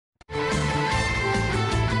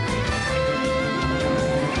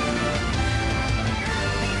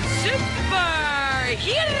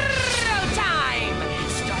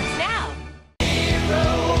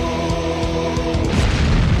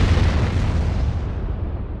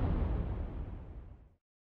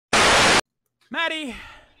Maddie,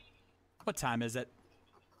 what time is it?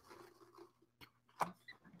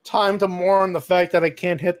 Time to mourn the fact that I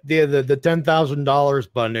can't hit the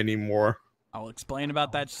 $10,000 button anymore. I'll explain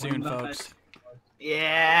about that soon, folks.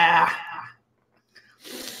 Yeah.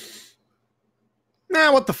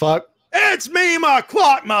 Nah, what the fuck? It's me, my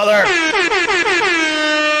clock mother!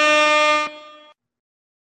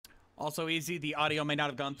 Also easy, the audio may not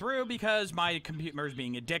have gone through because my computer is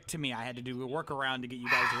being a dick to me. I had to do a workaround to get you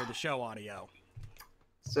guys to hear the show audio.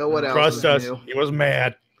 So what else Trust is us, new? he was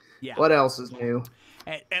mad. Yeah. What else is new?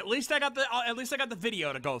 At least I got the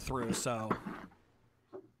video to go through, so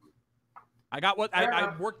I got what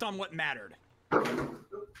I worked on what mattered.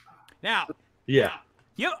 Now, Yeah.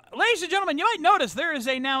 Ladies and gentlemen, you might notice there is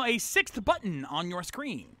now a 6th button on your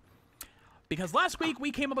screen. Because last week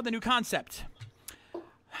we came up with a new concept.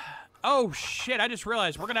 Oh shit, I just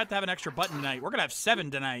realized we're gonna have an extra button tonight. We're gonna have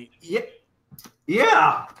 7 tonight.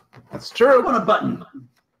 Yeah. That's true. On a button.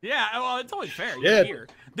 Yeah, well, it's always fair. Yeah. You're here.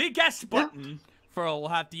 The guest button we'll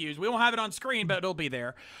have to use. We won't have it on screen, but it'll be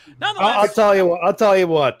there. Nonetheless, I'll tell you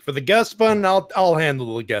what. For the guest button, I'll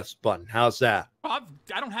handle the guest button. How's that? I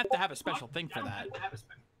don't have to have a special thing for that.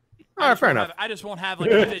 All right, fair enough. I just won't have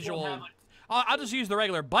like a visual. I'll just use the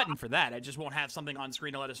regular button for that. I just won't have something on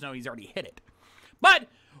screen to let us know he's already hit it. But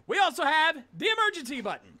we also have the emergency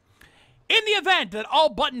button. In the event that all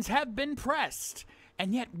buttons have been pressed,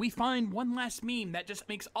 and yet we find one last meme that just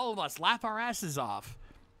makes all of us laugh our asses off.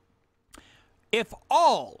 If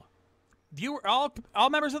all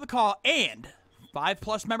members of the call and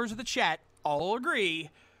 5+ members of the chat all agree,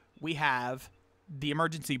 we have the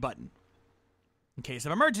emergency button. In case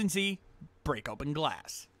of emergency, break open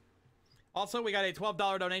glass. Also, we got a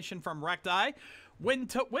 $12 donation from Recti. When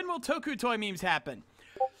will Toku toy memes happen?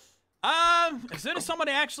 As soon as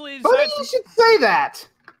somebody actually decides. Funny you should say that.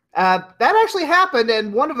 That actually happened,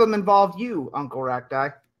 and one of them involved you, Uncle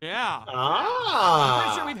Rakdai. Yeah. Ah. I'm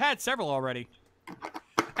pretty sure we've had several already.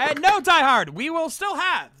 And no, diehard, we will still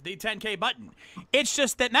have the 10K button. It's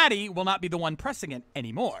just that Maddie will not be the one pressing it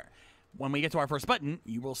anymore. When we get to our first button,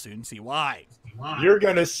 you will soon see why. You're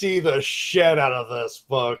gonna see the shit out of this,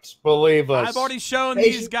 folks. Believe us. I've already shown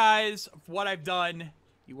these guys what I've done.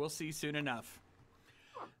 You will see soon enough.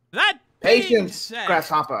 That Patience, said,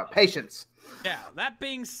 Grasshopper. Patience. Yeah, that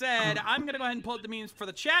being said, I'm going to go ahead and pull up the memes for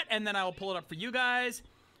the chat, and then I will pull it up for you guys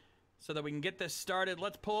so that we can get this started.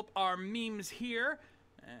 Let's pull up our memes here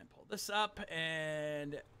and pull this up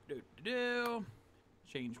and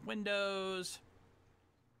change windows.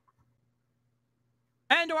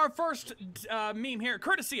 And to our first meme here,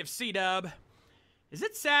 courtesy of C-Dub. Is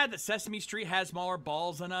it sad that Sesame Street has smaller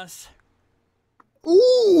balls than us?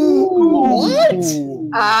 Ooh, what?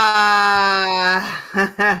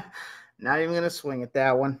 Not even gonna swing at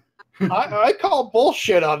that one. I call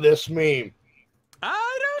bullshit on this meme.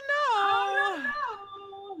 I don't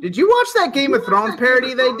know. Did you watch that Game of Thrones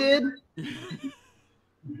parody they did?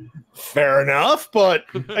 Fair enough, but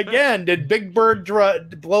again, did Big Bird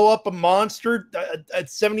blow up a monster, a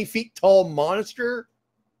 70 feet tall monster?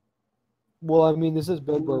 Well, I mean, this is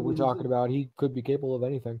Big Bird we're talking about. He could be capable of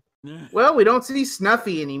anything. Well, we don't see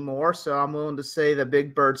Snuffy anymore, so I'm willing to say that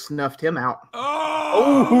Big Bird snuffed him out.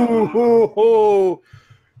 Oh,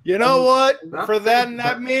 you know what? For that and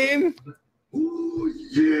that meme, ooh,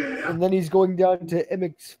 yeah. And then he's going down to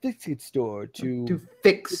Emmett's Fix-It store to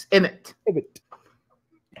fix Emmett.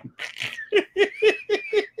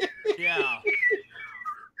 Yeah.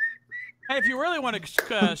 Hey, if you really want to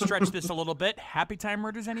stretch this a little bit, Happy Time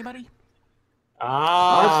Murders, anybody?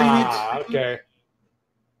 Ah, okay.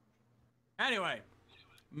 Anyway,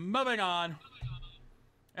 moving on.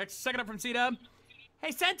 Second up from C-Dub. Hey,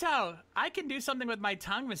 Sento, I can do something with my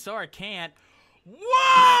tongue, but Sora can't.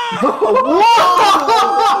 Whoa!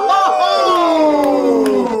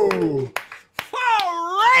 Whoa!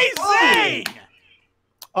 Racing!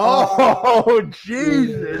 Oh,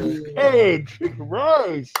 Jesus. Page.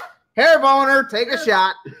 Christ. Hair boner, take a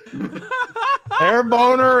shot. Hair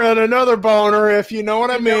boner and another boner, if you know what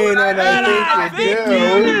I mean. And I think you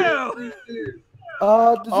do.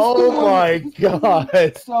 Oh my God.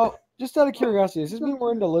 So, just out of curiosity, does this mean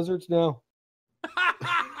we're into lizards now?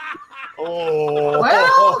 Well,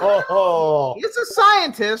 he's a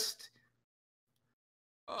scientist.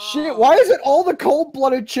 Shit, why is it all the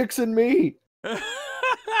cold-blooded chicks in me?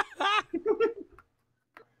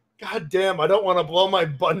 God damn, I don't want to blow my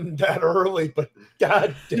button that early, but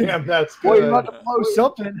god damn, that's good. Boy, you're about to blow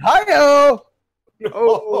something. Hi-yo!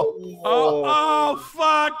 Oh,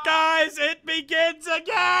 fuck, guys, it begins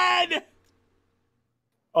again!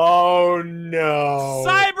 Oh, no.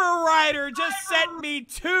 Cyber Rider just sent me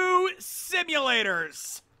 2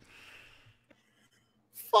 simulators.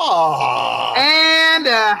 Fuck. And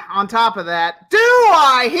on top of that, do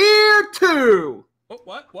I hear two?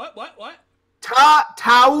 What?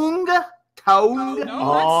 Taung? No,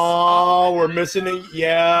 Oh, we're missing it.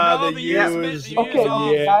 Yeah, No, the the use. use Okay,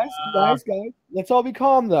 off. Yeah. guys, let's all be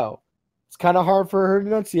calm though. It's kind of hard for her to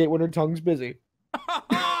enunciate when her tongue's busy.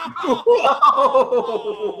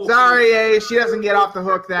 Sorry, Ace. She doesn't get off the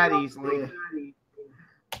hook that easily.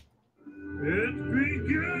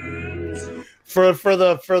 For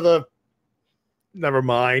the. Never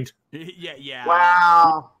mind. Yeah.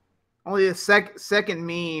 Wow. Only a second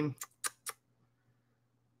meme.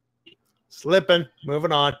 Slipping.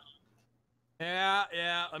 Moving on.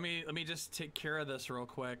 Yeah. Let me just take care of this real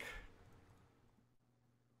quick.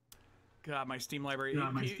 God, my Steam library.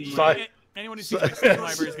 Anyone who sees my Steam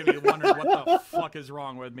library is gonna be wondering what the fuck is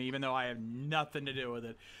wrong with me, even though I have nothing to do with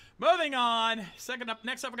it. Moving on.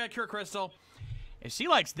 Next up, we got Cure Crystal. If she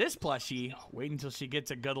likes this plushie, wait until she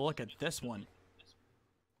gets a good look at this one.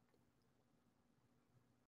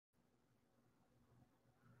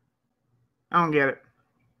 I don't get it.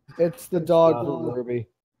 It's the dog from Ruby.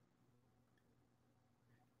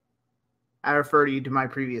 I refer to you to my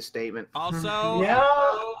previous statement. Also, Yeah.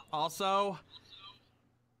 Also,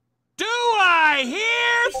 do I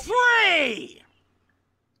hear three?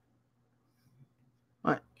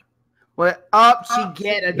 What up? She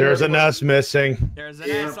get a. There's an S missing. There's an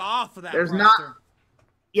S off of that. There's prompter. not.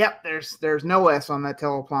 Yep. There's no S on that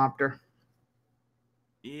teleprompter.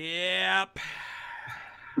 Yep.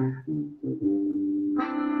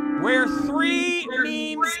 We're 3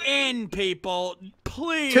 memes in, people.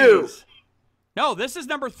 Please. 2. No, this is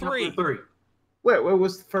number 3. Number 3. Wait, what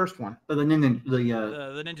was the first one? The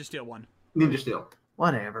Ninja Steel one. Ninja Steel.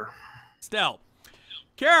 Whatever. Still.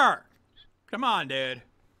 Cure. Come on, dude.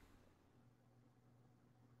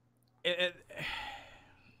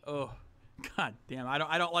 Oh, god damn!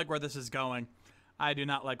 I don't like where this is going. I do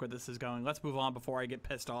not like where this is going. Let's move on before I get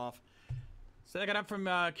pissed off. Second up from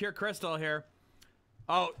Cure Crystal here.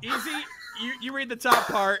 Oh, easy. you read the top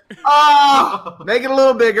part. Oh, make it a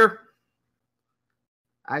little bigger.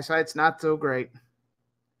 Eyesight's not so great. Is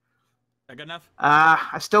that good enough?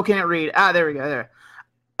 I still can't read. There we go. There.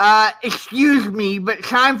 Excuse me, but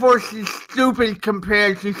Time Force is stupid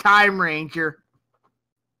compared to Time Ranger.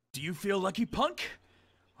 Do you feel lucky, punk?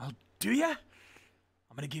 Well, do ya?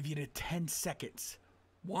 I'm gonna give you to 10 seconds.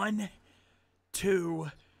 1, 2,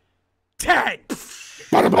 10.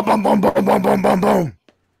 Boom.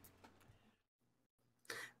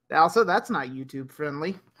 Also, that's not YouTube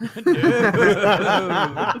friendly.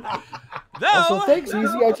 Also, thanks,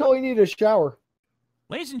 Easy. I totally need a shower.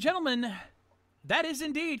 Ladies and gentlemen, that is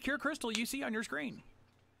indeed Cure Crystal you see on your screen.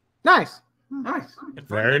 Nice.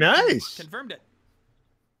 Very nice. Confirmed it.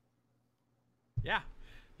 Yeah.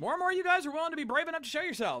 More and more you guys are willing to be brave enough to show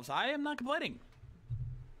yourselves. I am not complaining.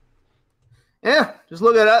 Yeah, just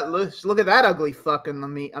look at that. Just look at that ugly fuck on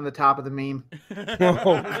the top of the meme.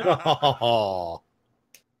 Oh,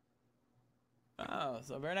 Oh,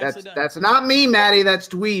 so very nicely done. That's not me, Maddie. That's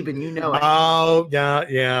Dweeb, and you know it. oh, yeah.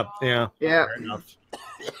 Yeah. Fair enough.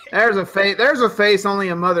 There's a face. There's a face only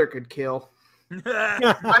a mother could kill.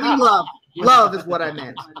 I mean, love. Love is what I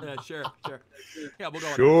meant. Yeah, sure. Yeah, we'll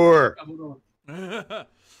go. Sure.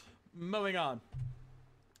 Moving on.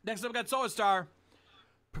 Next up, we got Solar Star.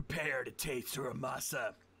 Prepare to taste her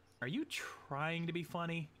masa. Are you trying to be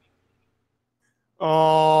funny?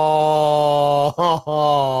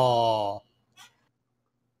 Oh.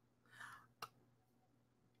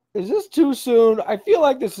 Is this too soon? I feel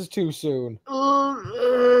like this is too soon.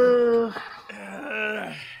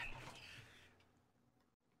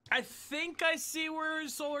 I think I see where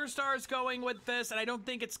Solar Star's going with this, and I don't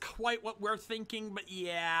think it's quite what we're thinking, but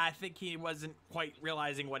yeah, I think he wasn't quite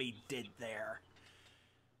realizing what he did there.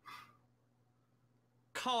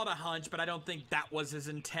 Call it a hunch, but I don't think that was his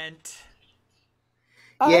intent.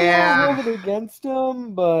 Yeah. I don't hold it against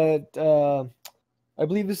him, but I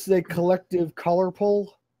believe this is a collective color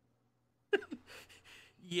pull.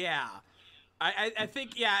 Yeah. I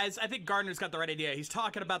think, yeah, I think Gardner's got the right idea. He's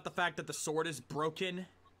talking about the fact that the sword is broken.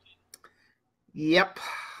 Yep.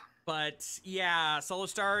 But, yeah, Solar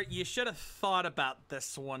Star, you should have thought about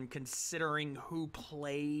this one, considering who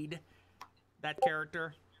played that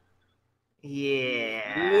character. Yeah.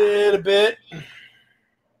 A little bit.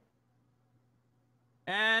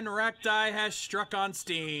 And Recti has struck on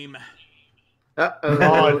Steam. Uh-oh.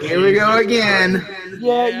 Oh, Here we go again.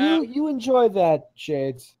 Yeah, you enjoy that,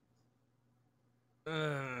 Shades.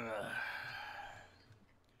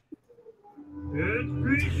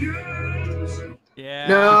 Yeah.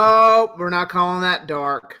 No, we're not calling that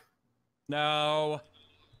dark. No.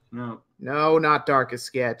 No. No, not Darkest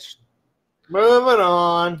Sketch. Moving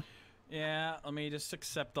on. Yeah, let me just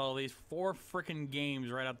accept all these 4 freaking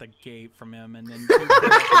games right out the gate from him, and then.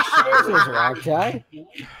 Jesus, Ragtag.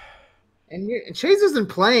 And Chase isn't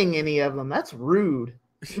playing any of them. That's rude.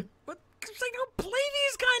 But I don't play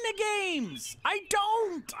these kind of games. I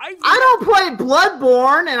don't. I don't play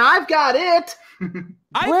Bloodborne, and I've got it.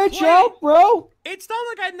 Branch out, bro. It's not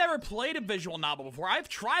like I've never played a visual novel before. I've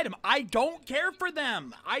tried them. I don't care for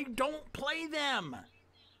them. I don't play them.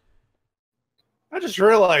 I just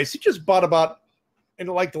realized he just bought about, in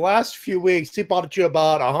like the last few weeks, he bought you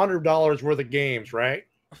about $100 worth of games, right?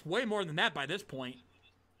 Way more than that by this point.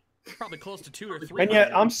 Probably close to 2 or 3. And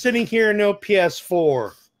yet I'm sitting here no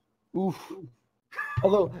PS4. Oof.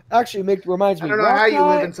 Although, actually, reminds me. I don't know how you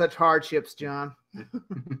live in such hardships, John.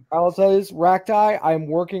 I'll tell you this, Racti, I'm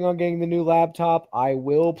working on getting the new laptop. I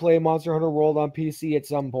will play Monster Hunter World on PC at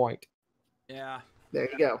some point. Yeah. There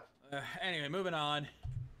you go. Anyway, moving on.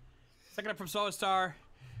 Second up from Solar Star.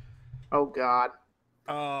 Oh, God.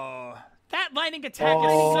 Oh, that lightning attack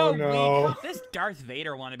is so weak. This Darth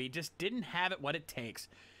Vader wannabe just didn't have it what it takes.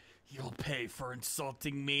 You'll pay for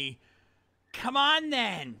insulting me. Come on,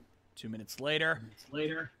 then. 2 minutes later.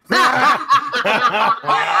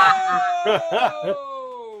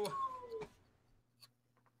 Oh!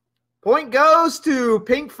 Point goes to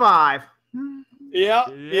Pink 5. Yep.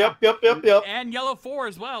 And Yellow 4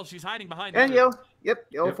 as well. She's hiding behind And her.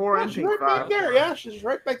 Yellow 4 and She's Pink right 5. back there. Yeah, she's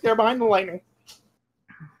right back there behind the lightning.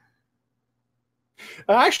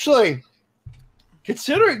 Actually,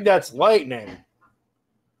 considering that's lightning,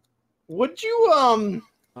 would you Oh,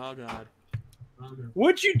 God.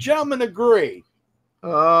 would you gentlemen agree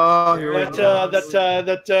Oh, that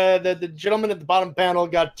the gentleman at the bottom panel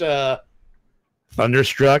got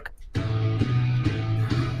thunderstruck?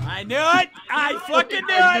 I knew it! I fucking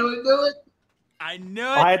knew it! I knew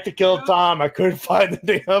it! I had to kill Tom. I couldn't find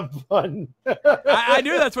the damn button. I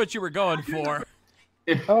knew that's what you were going for.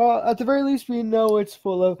 At the very least, we know it's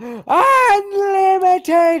full of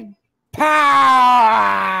unlimited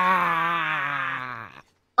power.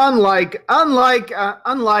 Unlike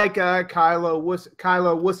Kylo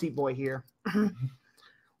Wussy Boy here.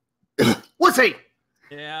 Wussy.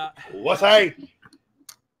 Yeah. What's I?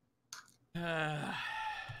 I'm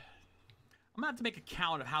gonna have to make a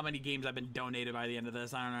count of how many games I've been donated by the end of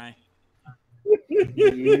this, aren't I?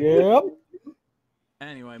 Yep.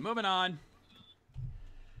 Anyway, moving on.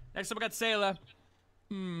 Next up, we got Sayla.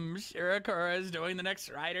 Shirakura is doing the next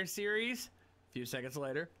Rider series. A few seconds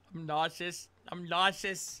later, I'm nauseous. Gonna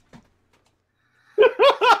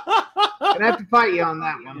have to fight you on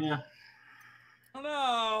that one. Yeah. Oh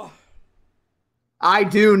no. I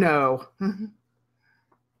do know.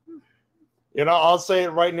 You know, I'll say it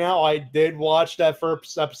right now. I did watch that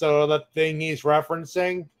first episode of the thing he's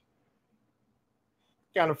referencing.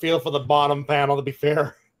 Kind of feel for the bottom panel, to be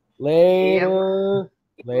fair. Later.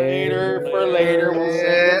 Later. We'll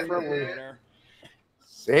save it for later.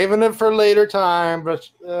 Saving it for later time, but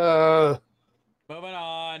Moving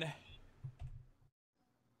on.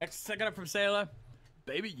 Next second up from Sayla.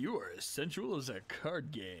 Baby, you are as sensual as a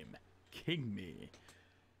card game. King me.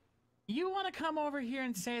 You want to come over here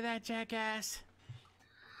and say that, jackass?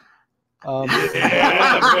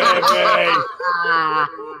 yeah, baby.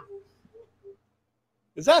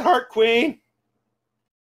 Is that Heart Queen?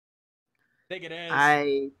 I think it is.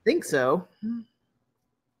 I think so.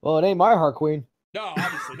 Well, it ain't my heart queen. No,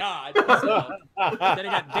 obviously not. So, then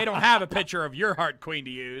again, they don't have a picture of your Heart Queen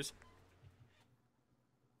to use.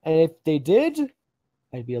 And if they did,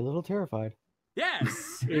 I'd be a little terrified.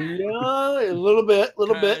 Yes. Yeah, a little bit.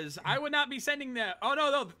 I would not be sending that. Oh,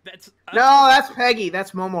 no, that's... No, that's Peggy.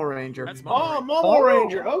 That's Momo Ranger. That's Momo Oh, Momo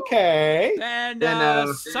Ranger. Okay. And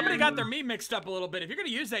somebody got their meme mixed up a little bit. If you're going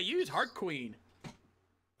to use that, use Heart Queen.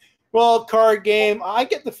 Well, card game. I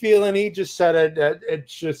get the feeling he just said it.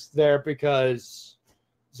 It's just there because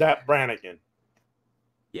Zap Brannigan.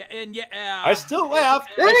 Yeah, and I still laugh.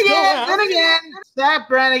 Then again, Zap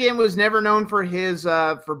Brannigan was never known for his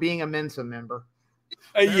for being a Mensa member.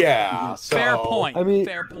 Yeah. So. Fair point. I mean,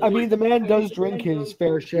 fair point. I mean, the man does drink his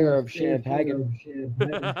fair share of champagne.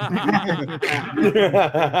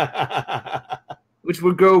 Which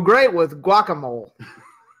would go great with guacamole.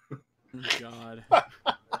 God.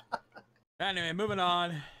 Anyway, moving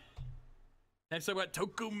on. Next up, we got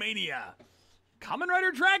Toku Mania. Kamen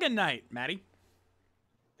Rider Dragon Knight, Maddie.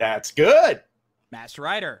 That's good. Master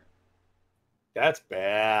Rider. That's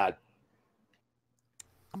bad.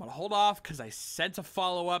 I'm going to hold off because I sent a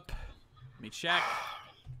follow-up. Let me check.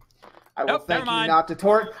 I will Nope, thank never you mind. not to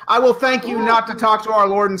talk. I will thank you not to talk to our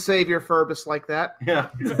Lord and Savior Phoebus like that. Yeah.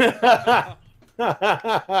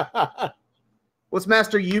 What's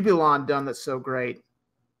Master Ubulon done that's so great?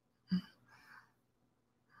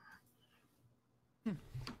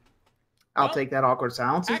 I'll take that awkward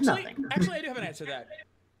silence as nothing. Actually, I do have an answer to that.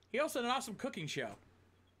 He also had an awesome cooking show.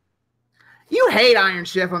 You hate Iron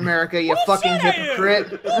Chef America, you fucking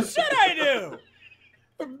hypocrite. What should I do?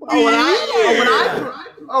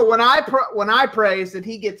 When I praise that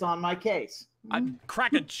he gets on my case. I'd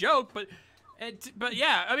crack a joke, but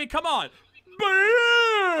yeah, I mean, come on.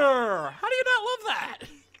 How do you not love that?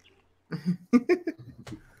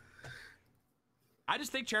 I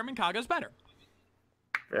just think Chairman Kaga's better.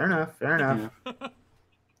 Fair enough.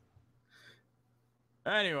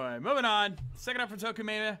 Anyway, moving on. Second up for Toku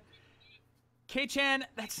Mania. K-chan,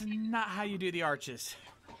 that's not how you do the arches.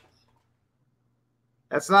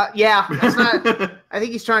 That's not. I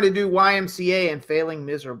think he's trying to do YMCA and failing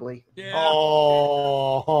miserably. Yeah.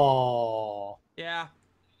 Oh. Yeah.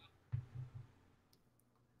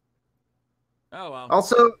 Oh well.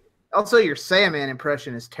 Also, your Saiyaman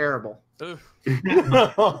impression is terrible. Oof.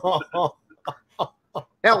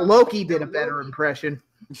 Hell, Loki did a better impression.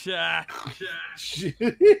 Yeah.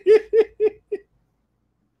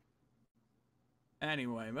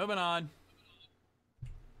 Anyway, moving on.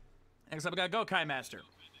 Next up, we got Gokai Master.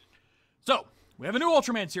 So, we have a new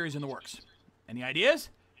Ultraman series in the works. Any ideas?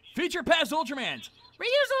 Feature past Ultramans.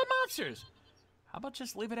 Reuse old monsters. How about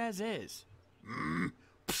just leave it as is? True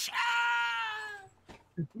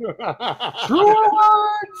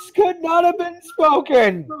words could not have been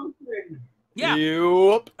spoken. Yeah.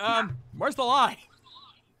 Yep. Where's the lie?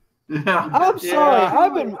 I'm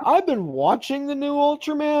sorry. I've been watching the new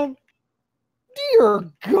Ultraman. Dear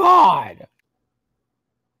God.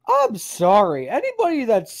 I'm sorry. Anybody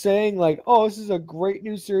that's saying like, "Oh, this is a great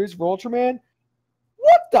new series for Ultraman,"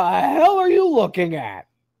 what the hell are you looking at?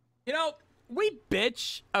 You know, we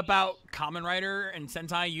bitch about Kamen Rider and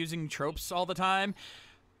Sentai using tropes all the time,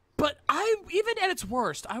 but even at its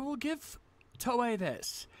worst, I will give Toei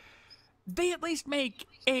this. They at least make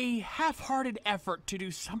a half-hearted effort to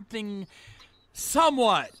do something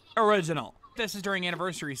somewhat original. This is during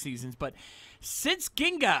anniversary seasons, but since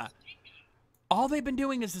Ginga, all they've been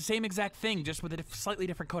doing is the same exact thing, just with a slightly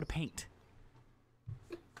different coat of paint.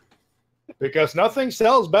 Because nothing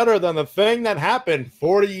sells better than the thing that happened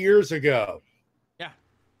 40 years ago. Yeah.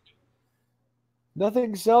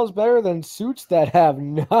 Nothing sells better than suits that have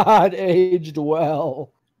not aged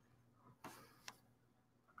well.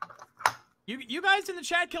 You guys in the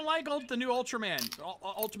chat can like the new Ultraman,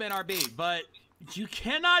 Ultraman RB, but you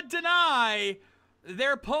cannot deny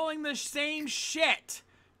they're pulling the same shit,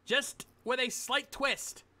 just with a slight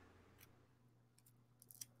twist.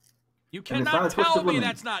 You cannot tell me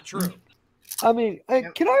that's not true. I mean,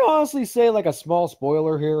 can I honestly say like a small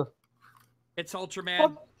spoiler here? It's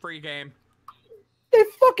Ultraman, free game. They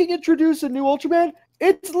fucking introduce a new Ultraman.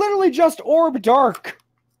 It's literally just Orb Dark.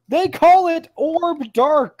 They call it Orb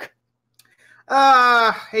Dark.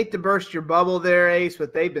 Hate to burst your bubble there, Ace,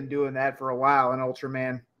 but they've been doing that for a while in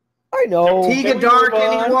Ultraman. I know. Tiga Dark,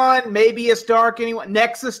 anyone? Moebius Dark, anyone?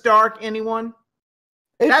 Nexus Dark, anyone?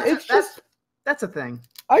 That's a thing.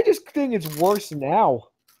 I just think it's worse now.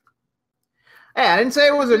 Hey, I didn't say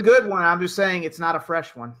it was a good one. I'm just saying it's not a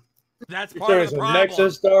fresh one. That's part of the problem.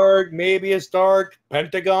 Nexus Dark, Moebius Dark,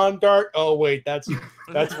 Pentagon Dark. Oh wait, that's where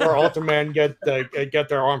Ultraman get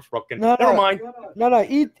their arms broken. Never mind. No,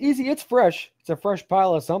 easy. It's fresh. It's a fresh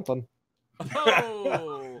pile of something.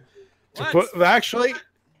 Oh, actually,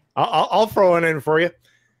 I'll throw it in for you.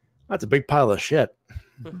 That's a big pile of shit.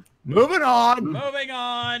 Moving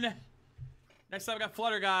on. Next up, we got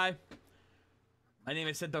Flutter Guy. My name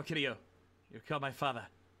is Sento Kiryu. You killed my father.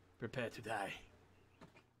 Prepare to die.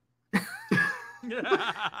 You'll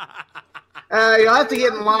have to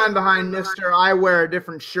get in line behind Mr. I wear a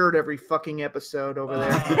different shirt every fucking episode over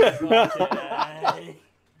there.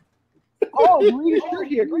 Oh, read a shirt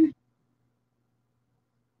here.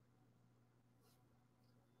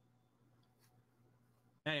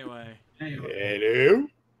 Anyway. Hello.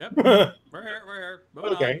 Yep. We're here.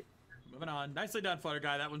 Moving on. Nicely done, Flutter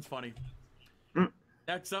Guy. That one's funny.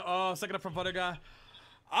 Next, second up from Flutter Guy.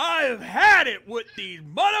 I've had it with the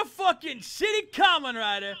motherfucking shitty Kamen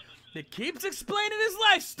Rider that keeps explaining his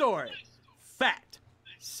life story. Fact.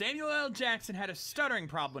 Samuel L. Jackson had a stuttering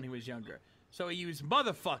problem when he was younger, so he used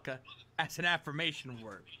motherfucker as an affirmation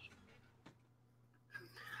word.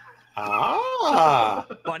 Ah.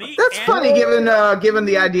 Funny. That's funny given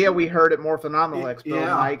the idea we heard at Morphonomical Expo,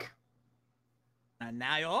 Mike. And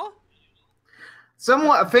now y'all?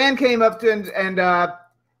 A fan came up to and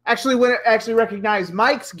actually recognized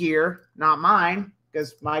Mike's gear, not mine.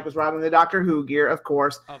 because Mike was rocking the Doctor Who gear, of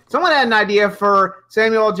course. Someone had an idea for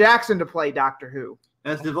Samuel L. Jackson to play Doctor Who.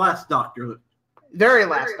 As the last Doctor. Very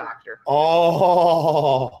last Doctor.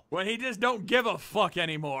 Oh. When he just don't give a fuck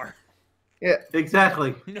anymore. Yeah.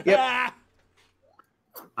 Exactly. Yep.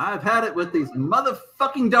 I've had it with these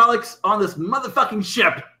motherfucking Daleks on this motherfucking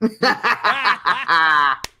ship.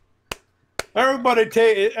 Everybody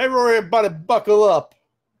buckle up.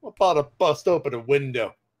 I'm about to bust open a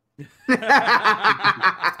window.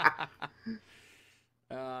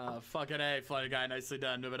 Fucking A, Flutter Guy. Nicely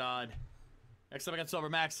done. Moving on. Next up against Silver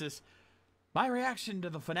Maxis. My reaction to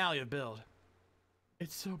the finale of Build.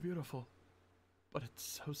 It's so beautiful, but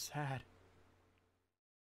it's so sad.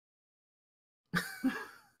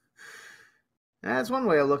 That's one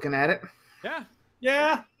way of looking at it. Yeah.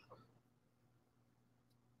 Yeah.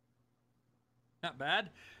 Not bad.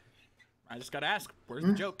 I just gotta ask, where's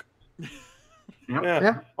the joke?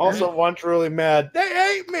 Yeah. Also, one truly mad. They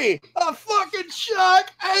hate me. A fucking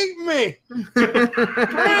shark ate me.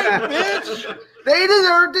 Right, bitch. They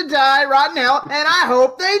deserve to die right now, and I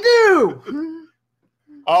hope they do.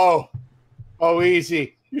 Oh,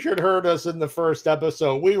 easy. You should have heard us in the first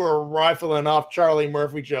episode. We were rifling off Charlie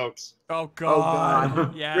Murphy jokes. Oh God.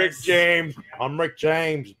 God. Yes. Rick James. I'm Rick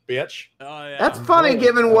James, bitch. Oh yeah. That's funny,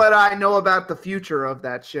 given what I know about the future of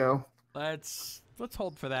that show. Let's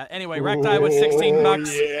hold for that. Anyway, Recti was $16.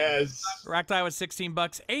 Yes. Recti was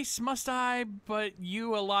 $16. Ace, must I buy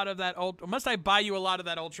you a lot of that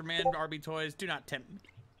Ultraman RB toys? Do not tempt me.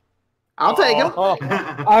 I'll take him.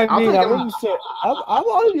 I mean, I wouldn't say. I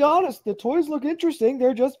want to be honest. The toys look interesting.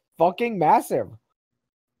 They're just fucking massive.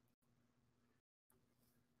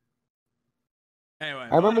 Anyway,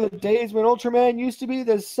 I remember the days when Ultraman used to be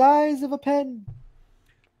the size of a pen.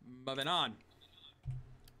 moving on.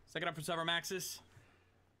 Second up for Silver Maxis.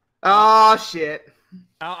 Oh shit.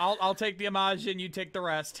 I'll take the homage and you take the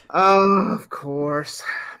rest. Oh, of course.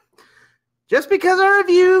 Just because I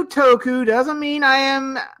review Toku doesn't mean I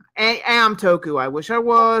am Toku. I wish I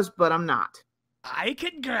was, but I'm not. I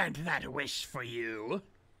can grant that wish for you.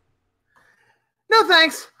 No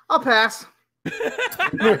thanks. I'll pass.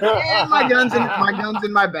 And my gun's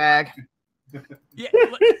in my bag. Yeah,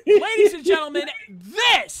 ladies and gentlemen,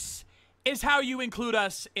 this is how you include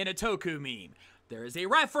us in a Toku meme. There is a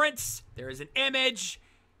reference, there is an image.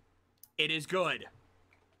 It is good.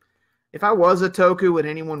 If I was a Toku, would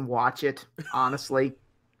anyone watch it? Honestly,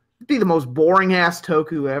 it'd be the most boring ass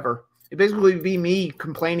Toku ever. It'd basically be me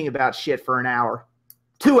complaining about shit for an hour,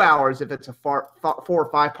 2 hours if it's a 4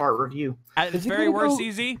 or 5 part review. At its very worst,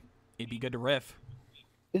 easy. It'd be good to riff.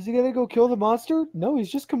 Is he gonna go kill the monster? No,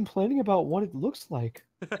 he's just complaining about what it looks like.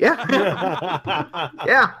 Yeah.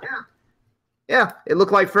 Yeah. It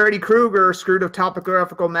looked like Freddy Krueger screwed a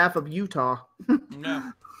topographical map of Utah.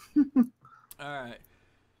 No. All right.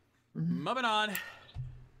 Moving on.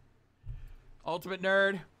 Ultimate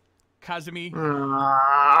Nerd. Kazumi.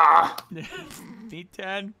 Me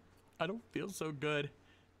 10. I don't feel so good.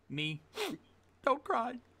 Me. Don't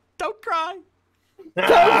cry. Don't cry.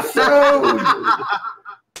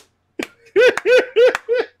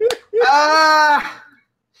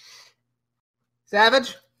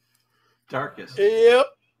 Savage? Darkest. Yep.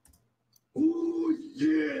 Ooh,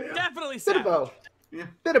 yeah. Definitely Bit Savage. of both. Yeah.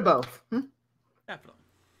 Bit of both. Definitely.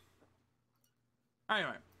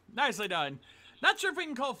 Anyway, nicely done. Not sure if we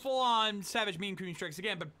can call full-on Savage Mean Queen Strikes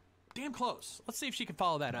again, but damn close. Let's see if she can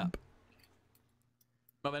follow that up.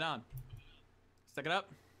 Moving on. Stick it up.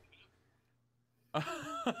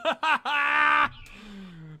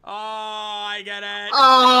 Oh, I get it.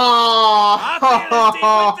 Oh, I feel it deep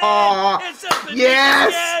within. It's just the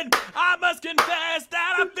yes. I must confess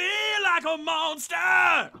that I feel like a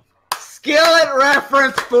monster. Skillet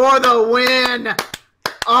reference for the win.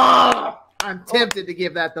 Oh, I'm tempted to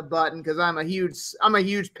give that the button because I'm a huge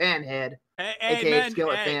panhead. Hey, AKA man,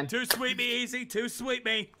 Skillet hey, fan. Too sweet me easy. Too sweet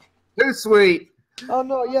me. Too sweet. Oh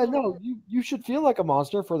no, yeah, no, you should feel like a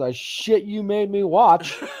monster for the shit you made me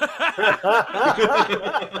watch. Oh,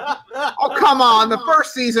 come on. The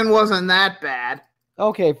first season wasn't that bad.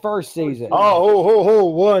 Okay, first season. Oh,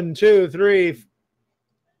 1, 2, 3.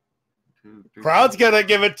 Crowd's gonna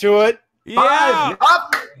give it to it. Yeah.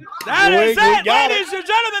 Up. That is We it, got ladies and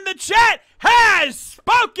gentlemen. The chat has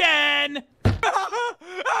spoken.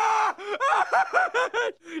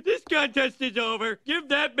 This contest is over. Give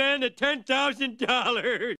that man the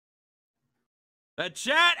 $10,000. The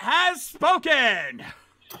chat has spoken.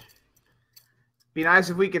 Be nice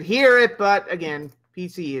if we could hear it, but again,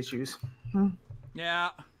 PC issues.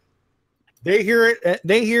 Yeah. They hear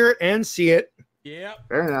it and see it. Yep.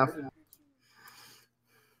 Fair enough.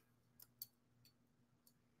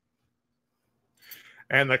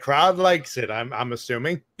 And the crowd likes it, I'm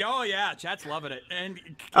assuming. Oh, yeah. Chat's loving it. And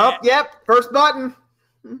Oh, yep. First button.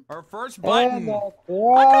 our first button. And the I could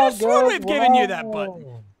crowd have sworn goes we've given you that wild.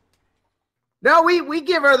 button. No, we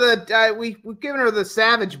give her the we've given her the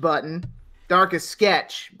Savage button, Darkest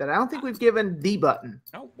Sketch, but I don't think we've given the button.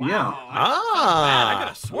 Oh, wow. Yeah. I could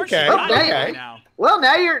have sworn okay, she got it okay. right now. Well,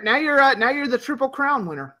 now you're the Triple Crown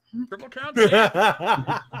winner. Triple Crown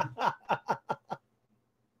champ.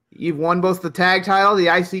 You've won both the tag title, the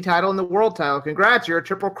IC title, and the world title. Congrats, you're a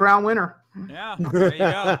Triple Crown winner. Yeah, there you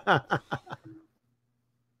go.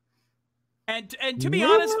 And to be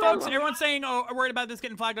honest, folks, everyone's saying, "Oh, I'm worried about this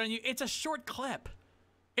getting flagged on you." It's a short clip.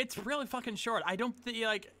 It's really fucking short. I don't think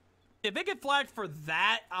like if it get flagged for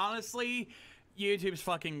that, honestly, YouTube's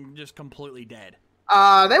fucking just completely dead.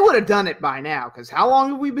 They would have done it by now, because how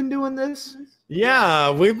long have we been doing this?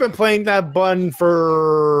 Yeah, we've been playing that button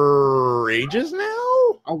for ages now.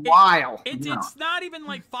 A while. It's not even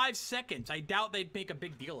like 5 seconds. I doubt they'd make a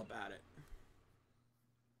big deal about it.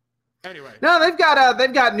 Anyway. No, they've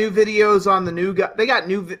got new videos on the new. They got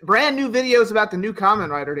brand new videos about the new Kamen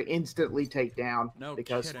Rider to instantly take down. No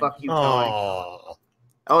because kidding. fuck you, Toy. Oh,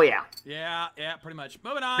 Oh yeah. Yeah, pretty much.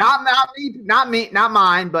 Moving on. Not me, not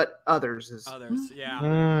mine, but others. Others, yeah.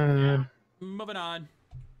 Mm. Moving on.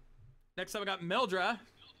 Next up, we got Mildra.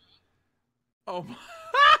 Oh.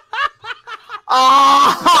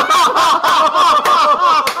 Oh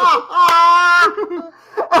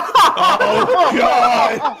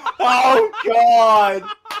God! Oh God!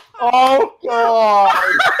 Oh God!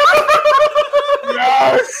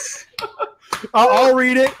 Yes! I'll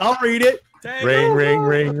read it. I'll read it. Ring, ring,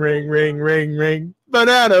 ring, ring, ring, ring, ring.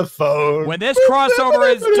 Banana phone. When this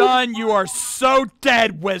crossover is done, you are so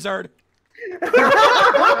dead, wizard.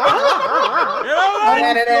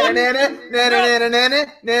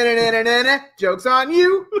 Joke's on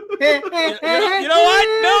you. You know what,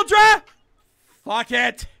 Mildra? Fuck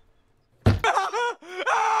it.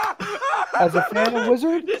 As a fan of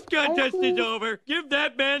Wizard, This contest is over. Give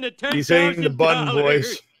that man the $10,000. He's saying the button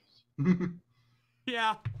voice.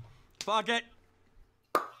 Yeah. Fuck it.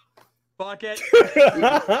 Fuck it.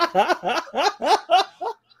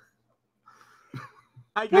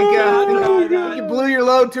 I think you blew your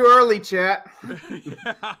load too early, chat.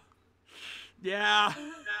 Yeah. Yeah.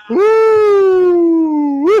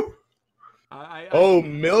 Woo! Oh,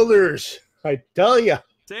 Milders. I tell ya.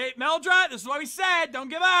 see, Mildred, this is what we said. Don't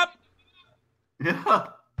give up. Yeah.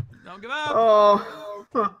 Don't give up.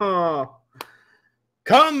 Oh.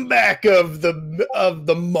 Comeback of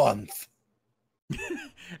the month.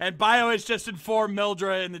 And Bio has just informed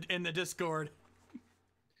Mildred in the Discord.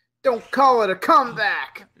 Don't call it a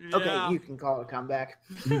comeback. Yeah. Okay, you can call it a comeback.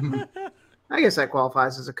 I guess that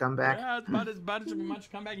qualifies as a comeback. Yeah, it's about as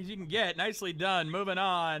much comeback as you can get. Nicely done. Moving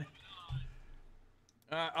on.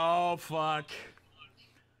 Oh, fuck.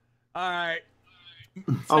 All right.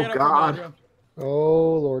 Oh, Stand up for God. Mildred.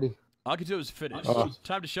 oh lordy. All I can do is finish.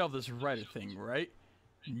 Time to shelve this writer thing, right?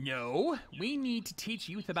 No, we need to teach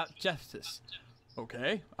youth about justice.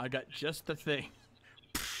 Okay, I got just the thing.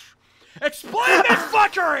 Explain this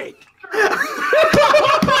fuckery!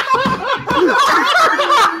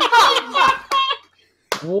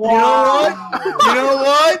 Wow. You know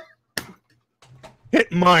what?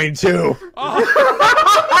 Hit mine too.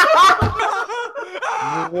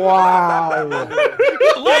 Wow.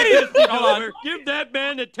 Ladies, hold on. Over. Give that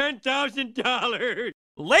man the $10,000.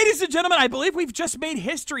 Ladies and gentlemen, I believe we've just made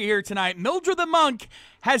history here tonight. Mildred the Monk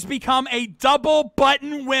has become a double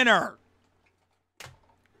button winner.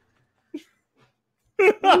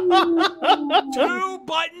 2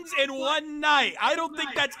 buttons in one night. I don't think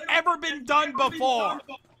that's ever been done before.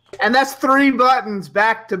 And that's 3 buttons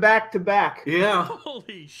back to back to back. Yeah.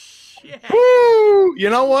 Holy shit. Woo! You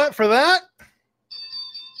know what? For that,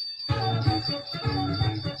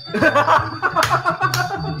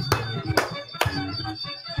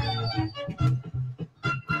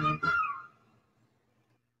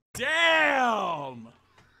 Damn.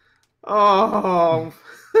 Oh.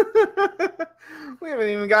 We haven't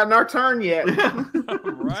even gotten our turn yet.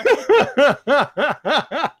 Right?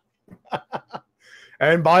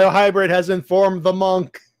 and Biohybrid has informed the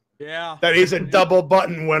monk Yeah. that he's a double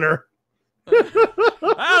button winner. How did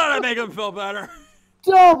I make him feel better?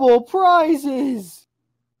 Double prizes.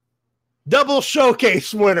 Double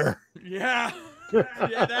showcase winner. Yeah.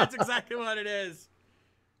 Yeah, that's exactly what it is.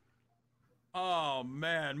 Oh,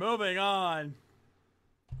 man. Moving on.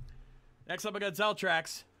 Next up, I got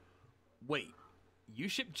Zeltrax. Wait. You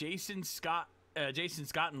ship Jason Scott,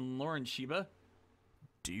 and Lauren Shiba?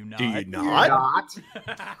 Do you not? Do you not?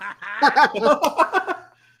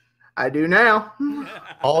 Not. I do now.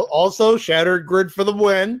 Also, Shattered Grid for the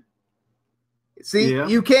win. See,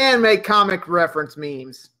 you can make comic reference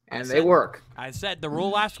memes, and they work. I said the rule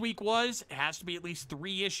last week was it has to be at least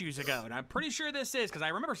 3 issues ago, and I'm pretty sure this is because I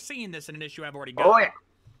remember seeing this in an issue I've already got. Oh yeah.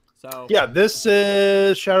 So yeah, this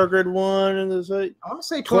is Shattered Grid 1, and this is I want to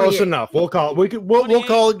say 28. close enough. We'll call it. We'll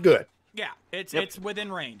call it good. Yeah, it's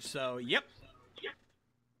within range. So yep.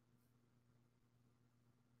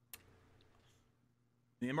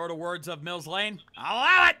 The immortal words of Mills Lane. I'll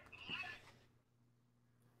allow it.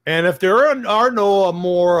 And if there are no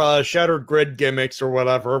more Shattered Grid gimmicks or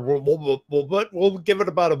whatever, we'll give it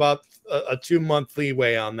about a 2-month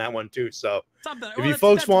leeway on that one too. So if you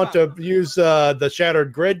folks want to use the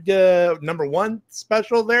Shattered Grid #1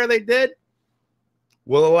 special there they did,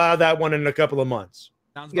 we'll allow that one in a couple of months.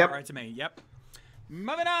 Sounds about right to me. Yep.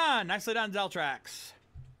 Moving on. Nicely done, Zeltrax.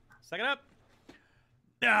 Second up.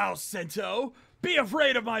 Now, Sento, be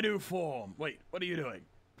afraid of my new form. Wait, what are you doing?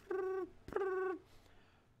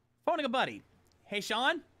 Phoning a buddy. Hey,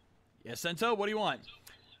 Sean? Yes, Sento, what do you want?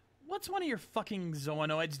 What's one of your fucking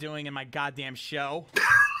zoonoids doing in my goddamn show?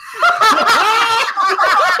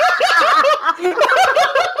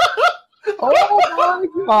 Oh my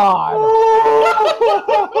god!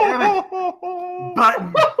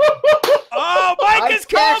 Button. Oh, Mike is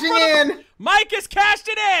cashing in. Mike is cashed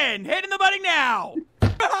it in. Hitting the button now.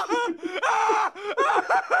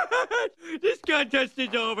 This contest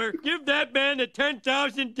is over. Give that man the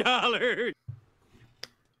 $10,000.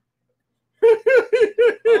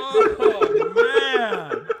 Oh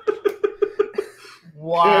man!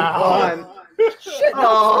 Wow! Shit!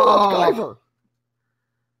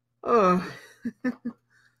 Oh.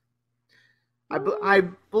 I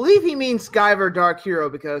believe he means Skyver Dark Hero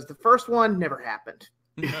because the first one never happened.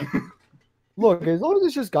 Look, as long as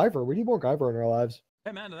it's just Guyver, we need more Guyver in our lives.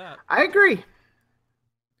 Amen to that. I agree.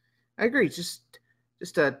 Just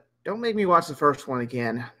don't make me watch the first one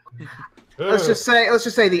again. Let's just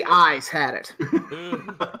say the eyes had it.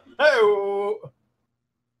 Oh.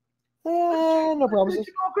 No promises.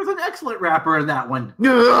 Walker's an excellent rapper in that one.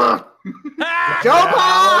 Joe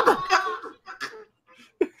Bob!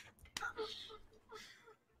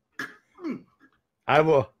 I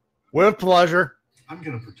will, with pleasure. I'm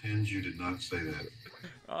going to pretend you did not say that.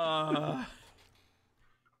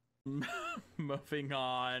 Moving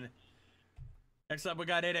on. Next up, we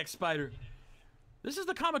got 8X Spider. This is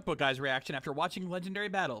the comic book guy's reaction after watching Legendary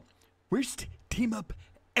Battle. Worst team up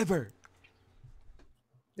ever.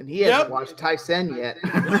 And he hasn't watched Tyson yet.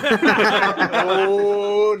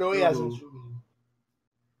 Oh, no, he hasn't.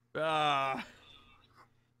 Yeah,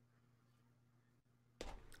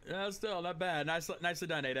 still not bad. Nicely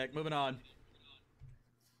done, Adek. Moving on.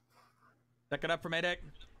 Check it up from Adek.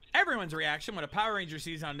 Everyone's reaction when a Power Ranger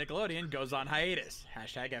season on Nickelodeon goes on hiatus.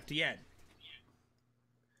 Hashtag FTN.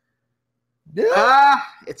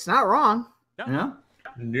 It's not wrong. No. Yeah.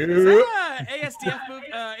 Is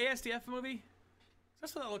that ASDF movie?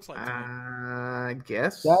 That's what that looks like to me. I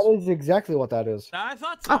guess. That is exactly what that is. I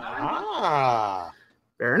thought so.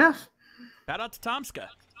 Fair enough. Shout out to Tomska.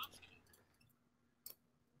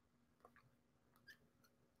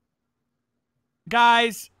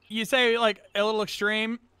 Guys, you say like a little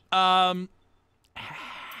extreme. How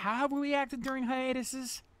have we acted during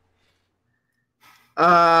hiatuses?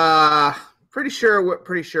 Pretty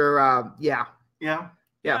sure. Yeah.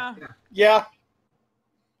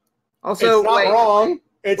 Also, it's not wrong.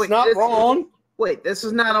 It's not wrong. Wait, this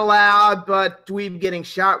is not allowed, but dweeb getting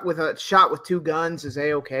shot with 2 guns is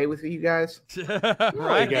a-okay with you guys?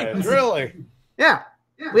 Right, guys. Really? Yeah.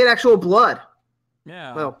 We had actual blood.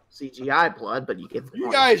 Yeah. Well, CGI blood, but you get the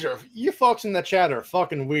point. You folks in the chat are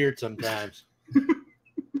fucking weird sometimes.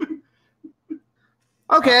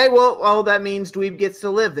 Okay, well, that means dweeb gets to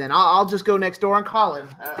live then. I'll just go next door and call him.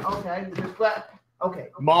 Okay. Okay.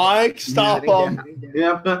 Mike, stop him.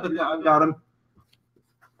 Yep, I got him.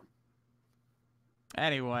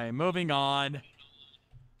 Anyway, moving on.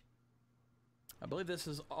 I believe this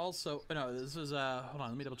is also this is hold on,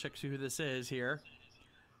 let me double check who this is here.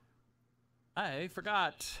 I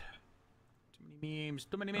forgot.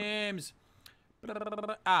 Too many memes.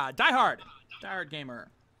 Die Hard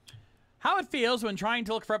Gamer. How it feels when trying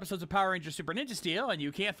to look for episodes of Power Rangers Super Ninja Steel and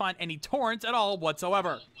you can't find any torrents at all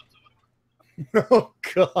whatsoever. Oh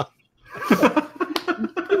God.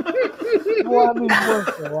 Well, I mean,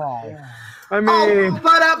 worth the while.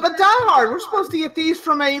 But Die Hard, we're supposed to get these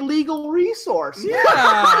from a legal resource. Yeah.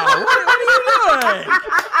 What are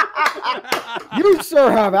you doing? You,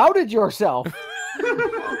 sir, have outed yourself.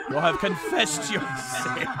 You'll have confessed your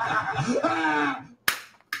sin.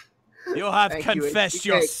 You'll have confessed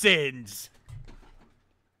your sins.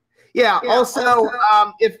 Yeah. Also,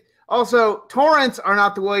 if torrents are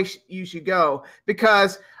not the way you should go,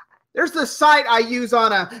 because there's this site I use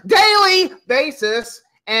on a daily basis,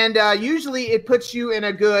 and usually it puts you in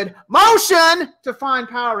a good motion to find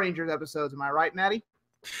Power Rangers episodes. Am I right, Maddie?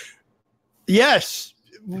 Yes.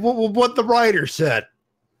 What the writer said.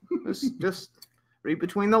 Just read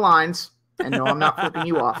between the lines, and no, I'm not flipping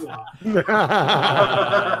you off.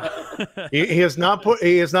 He is not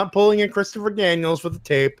pulling in Christopher Daniels with the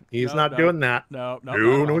tape. He's not doing that. No,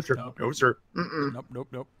 sir. No, sir. Nope.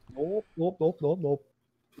 Nope.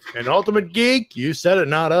 An Ultimate Geek, you said it,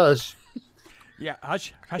 not us. Yeah,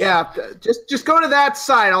 hush. Yeah, just go to that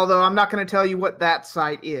site, although I'm not going to tell you what that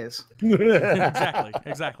site is.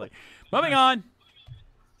 Exactly. Moving on.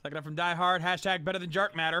 Second up from Die Hard, hashtag better than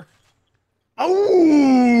Jark Matter.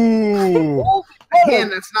 Oh! Again,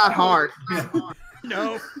 that's not hard.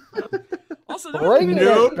 No. Also, Bring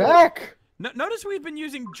it back. Notice we've been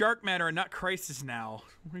using Jark Matter and not Crisis now.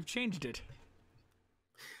 We've changed it.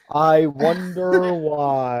 I wonder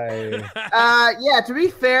why. Yeah, to be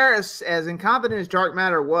fair, as incompetent as Dark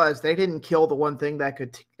Matter was, they didn't kill the one thing that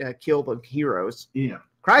could kill the heroes. Yeah.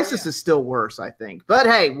 Crisis is still worse, I think. But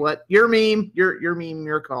hey, what your meme, your meme,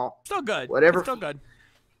 your call. Still good. Whatever. It's still good.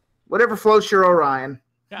 Whatever floats your Orion.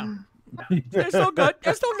 Yeah. It's still good.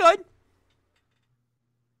 It's still good.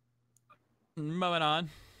 Moving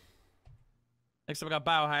on. Next up, we got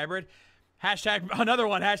Biohybrid. Hashtag another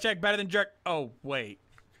one. Hashtag better than Jerk. Oh wait.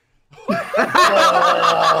 You say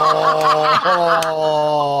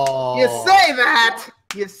that.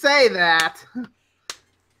 You say that.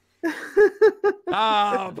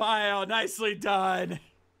 Oh, Bio, nicely done.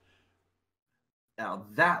 Now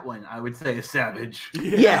that one I would say is savage.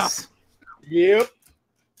 Yeah. Yes. Yep.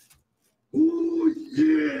 Oh,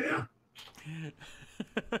 yeah.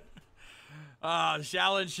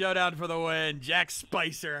 Shaolin Showdown for the win. Jack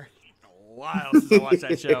Spicer. A while since I watched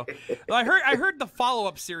that show. Well, I heard the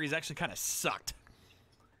follow-up series actually kind of sucked.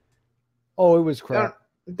 Oh, it was crap.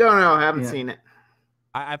 Don't know. Haven't seen it.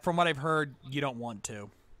 I from what I've heard, you don't want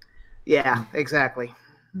to. Yeah, exactly.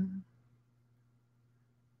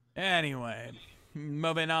 Anyway,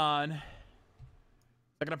 moving on.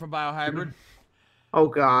 Second up from Biohybrid. Oh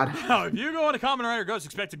God. Now, if you go on a Kamen Rider Ghost,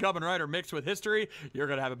 expect a Kamen Rider mixed with history, you're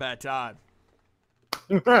gonna have a bad time.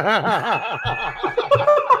 Yeah.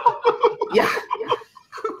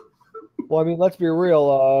 Well, I mean, let's be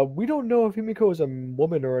real. We don't know if Himiko is a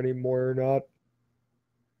woman or anymore or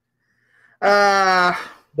not.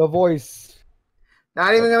 The voice.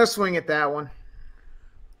 Not even gonna swing at that one.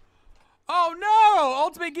 Oh no!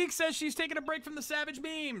 Ultimate Geek says she's taking a break from the Savage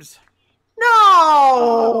memes.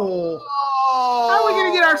 No! How are we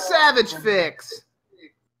gonna get our Savage fix?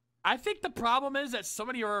 I think the problem is that so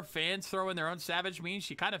many of her fans throw in their own Savage memes.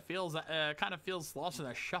 She kind of feels lost in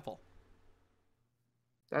the shuffle.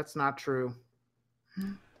 That's not true.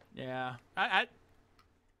 Yeah,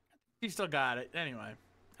 she still got it. Anyway,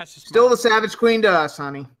 that's just Still the Savage Queen to us,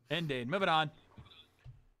 honey. Indeed. Moving on.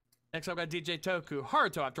 Next up, we got DJ Toku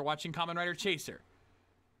Haruto after watching Kamen Rider Chaser.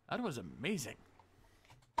 That was amazing.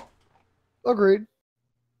 Agreed.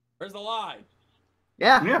 Where's the lie?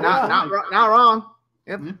 Yeah, not wrong.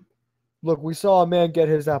 Yep. Look, we saw a man get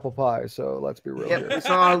his apple pie, so let's be real Yep. here. We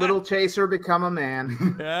saw a little chaser become a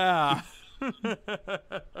man. Yeah.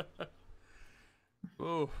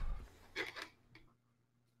 Ooh.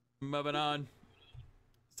 Moving on.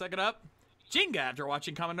 Second up, Jinga after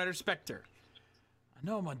watching Kamen Rider Spectre. I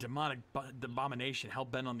know I'm a demonic abomination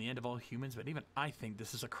hell-bent on the end of all humans, but even I think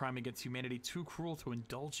this is a crime against humanity too cruel to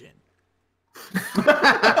indulge in.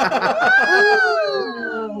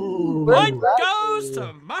 What goes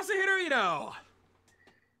to Masahiro Ito?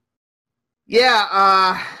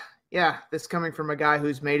 Yeah, this coming from a guy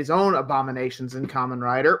who's made his own abominations in Kamen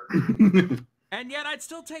Rider. And yet I'd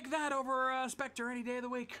still take that over Spectre any day of the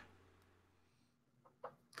week.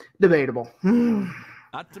 Debatable.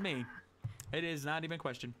 Not to me. It is not even a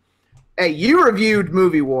question. Hey, you reviewed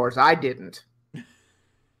Movie Wars. I didn't.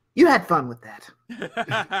 You had fun with that.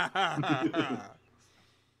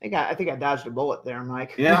 I think I dodged a bullet there,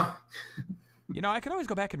 Mike. Yeah. You know, I could always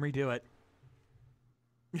go back and redo it.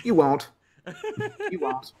 You won't. You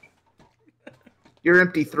won't. Your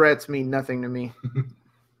empty threats mean nothing to me.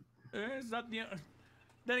 It's not, you know,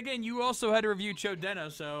 then again, you also had to review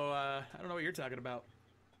Chodeno, so I don't know what you're talking about.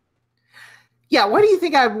 Yeah, why do you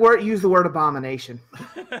think I use the word abomination?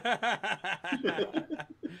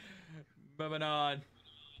 Moving on.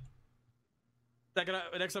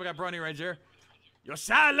 Next up, we got Brony Ranger. You're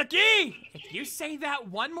so lucky! If you say that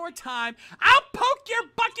one more time, I'll poke your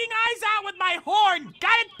bucking eyes out with my horn!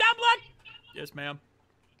 Got it, dumb luck? Yes, ma'am.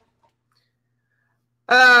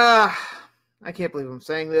 I can't believe I'm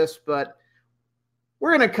saying this, but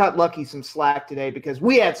we're going to cut Lucky some slack today because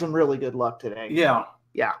we had some really good luck today. Yeah.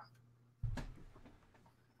 Yeah.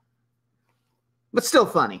 But still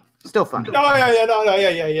funny. Still funny.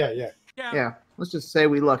 Yeah. Let's just say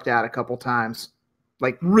we lucked out a couple times.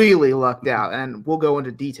 Like, really lucked out. And we'll go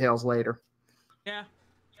into details later. Yeah.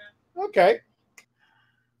 Okay.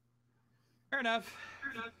 Fair enough.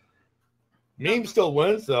 Meme still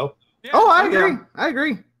wins, though. Yeah, Oh, I agree. I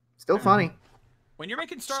agree. Still funny. When you're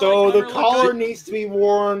making Starlight So the Glimmer collar look needs to be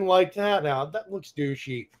worn like that now. That looks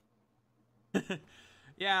douchey. good.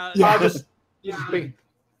 Yeah. Yeah. I was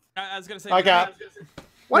going to say. I got.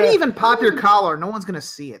 Why do you even pop your collar? No one's going to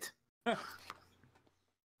see it. I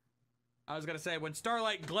was going to say, when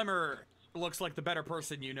Starlight Glimmer looks like the better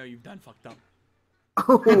person, you know you've done fucked up.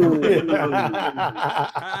 Oh.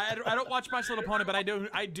 I don't watch My Little Pony, but I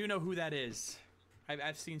do know who that is.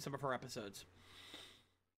 I've seen some of her episodes.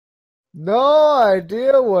 No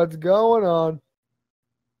idea what's going on.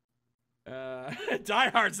 Die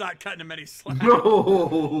Hard's not cutting him any slack.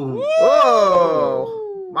 No.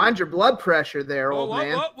 Whoa. Mind your blood pressure there, old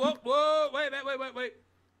man. Whoa.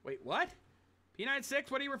 Wait, what? P96,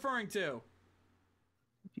 what are you referring to?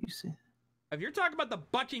 You see? If you're talking about the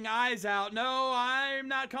bucking eyes out, no, I'm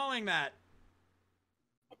not calling that.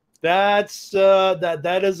 That's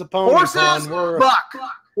that is a pony. Horses, buck.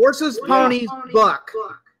 Horses, ponies, buck.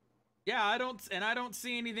 Yeah, I don't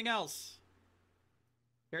see anything else.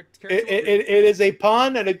 It is a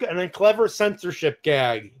pun and a clever censorship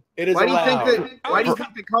gag. It is Why do you allowed.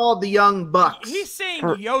 think they call it the young bucks? He's saying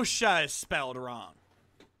Yosha is spelled wrong.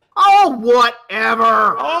 Oh,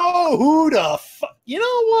 whatever. Oh, who the fuck? You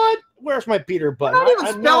know what? Where's my Peter button? We're not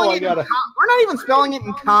even spelling it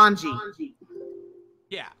in kanji.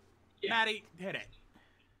 Yeah. Maddie, hit it.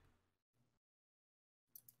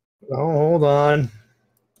 Oh, hold on.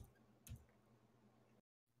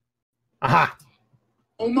 Aha.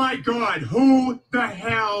 Oh my God, who the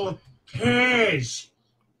hell cares?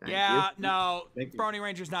 Yeah, no, Brony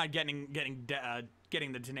Ranger's not getting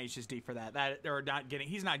the Tenacious D for that.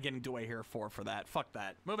 He's not getting Dway here for that. Fuck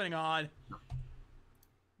that. Moving on.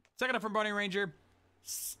 Second up from Brony Ranger.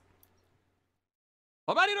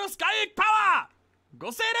 Obari no Sky Power! Go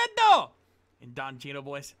say Rendo! In Don Gino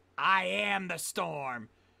voice, I am the storm.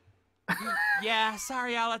 Yeah,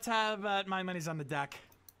 sorry, Alata, but my money's on the deck.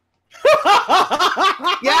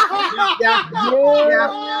 Yeah.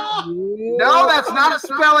 No, that's not a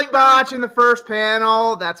spelling botch in the first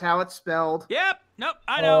panel. That's how it's spelled. Yep. Nope.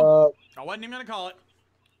 I know. I wasn't even gonna call it.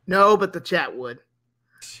 No, but the chat would.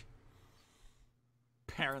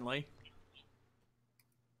 Apparently.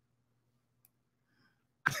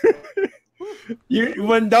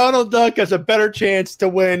 When Donald Duck has a better chance to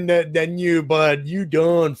win than you, bud, you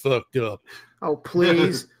done fucked up. Oh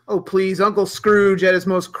please. Oh please, Uncle Scrooge at his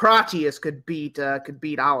most crotchiest could beat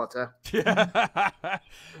Alata.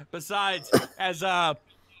 Besides, as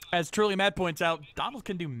Truly Matt points out, Donald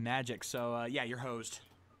can do magic, so yeah, you're hosed.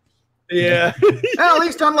 Yeah. Well, at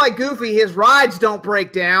least unlike Goofy, his rides don't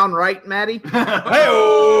break down, right, Maddie?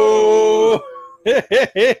 Hey-oh!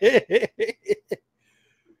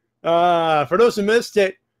 For those who missed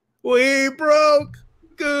it, we broke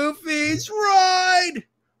Goofy's ride.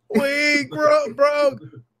 We broke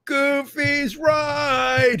Goofy's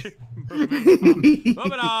ride. Moving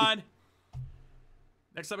on.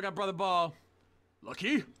 Next up, we got Brother Ball.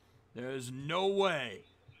 Lucky, there's no way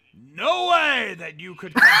that you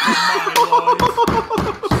could come to my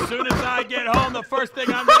boys. As soon as I get home, the first thing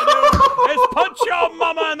I'm gonna do is punch your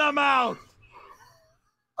mama in the mouth.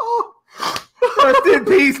 Oh, rest in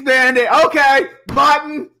peace, Bandit. Okay,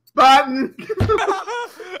 button.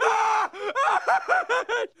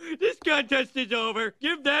 This contest is over.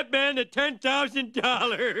 Give that man the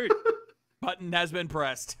 $10,000. Button has been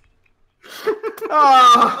pressed.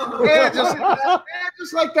 Oh,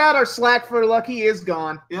 just like that, our slack for Lucky is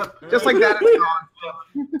gone. Yep. Just like that, it's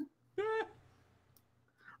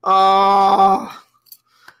gone.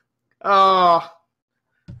 Oh.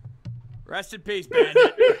 Rest in peace,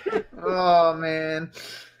 Bandit. Oh, man.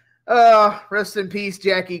 Rest in peace,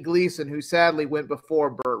 Jackie Gleason, who sadly went before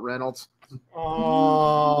Burt Reynolds.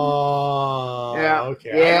 Oh, Yeah.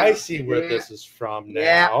 Okay. Yeah. I see where this is from now.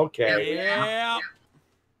 Yeah. Okay. Yeah.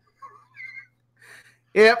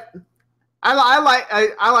 Yep. I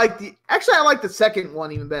like the second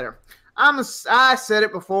one even better. I said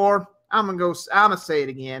it before. I'm gonna say it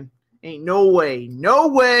again. Ain't no way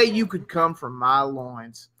you could come from my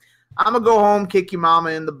loins. I'm gonna go home, kick your mama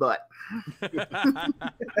in the butt.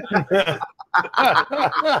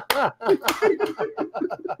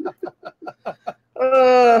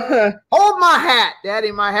 Hold my hat,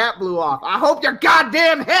 Daddy. My hat blew off. I hope your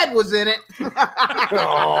goddamn head was in it.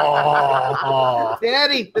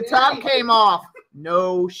 Daddy, the top came off.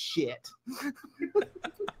 No shit.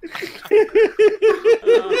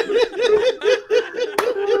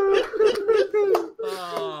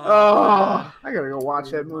 Oh, I gotta go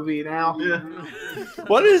watch that movie now.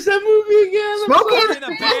 What is that movie again? Smokey and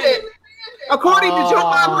the Bandit. According to Joe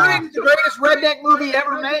Bob, the greatest redneck movie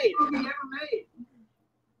ever made.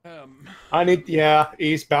 I need,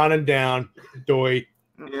 Eastbound and Down. Doy.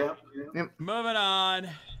 Yeah. Moving on.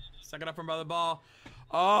 Suck it up from Brother Ball.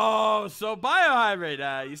 Oh, so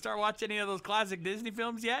Biohybrid. You start watching any of those classic Disney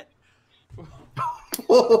films yet? Shut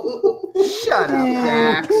up,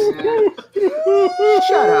 Dax.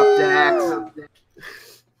 Shut up, Dax.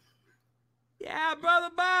 Yeah, Brother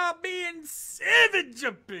Ball being savage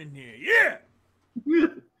up in here. Yeah.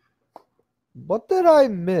 What did I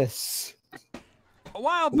miss? A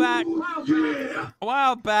while back,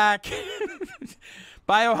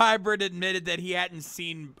 Biohybrid admitted that he hadn't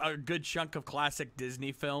seen a good chunk of classic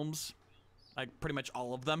Disney films, like pretty much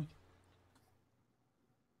all of them.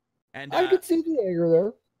 And I could see the anger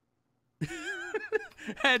there.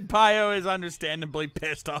 And Bio is understandably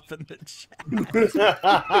pissed off in the chat.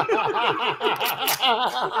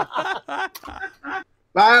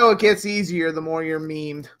 Bio, it gets easier the more you're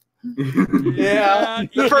memed. Yeah.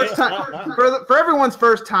 The first time, for everyone's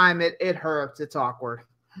first time, it hurts. It's awkward.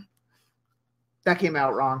 That came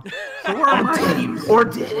out wrong. So where are my names? Or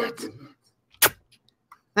did it?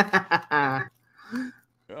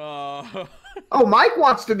 Oh, Mike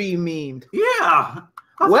wants to be memed. Yeah.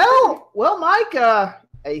 Well, Mike, a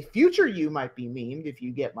future you might be memed if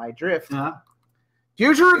you get my drift. Yeah.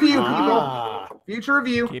 Future review, people. Future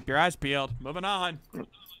review. Keep your eyes peeled. Moving on.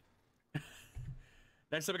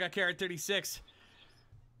 Next up, we got Carrot 36.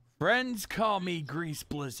 Friends call me Grease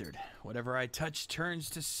Blizzard. Whatever I touch turns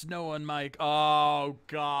to snow on Mike. Oh,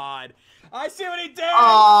 God. I see what he did.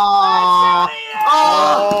 I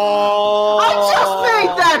just made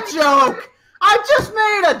that joke. I just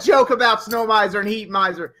made a joke about Snow Miser and Heat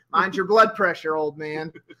Miser. Mind your blood pressure, old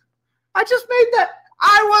man. I just made that.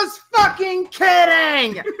 I was fucking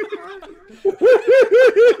kidding.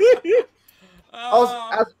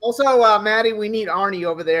 Also, Maddie, we need Arnie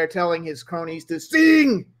over there telling his cronies to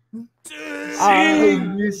sing.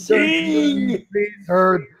 I'm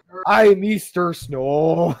Easter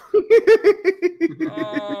Snow.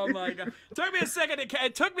 Oh my God! It took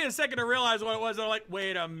me a second to realize what it was. I'm like,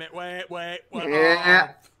 wait a minute, wait.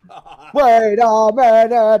 Yeah. Wait a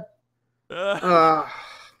minute.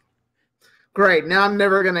 Great. Now I'm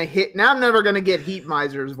never gonna get Heat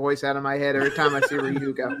Miser's voice out of my head every time I see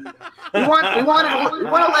Ryuga. We want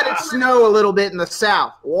to let it snow a little bit in the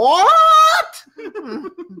South. What?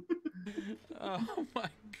 Oh my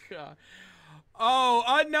God. Oh,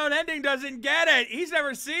 Unknown Ending doesn't get it. He's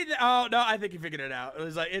never seen it. Oh no, I think he figured it out. It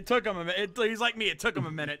was like it took him a minute. He's like me. It took him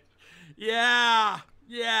a minute. Yeah.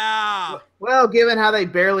 Well, given how they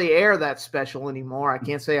barely air that special anymore, I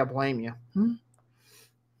can't say I blame you.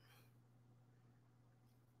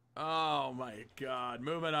 Oh my God.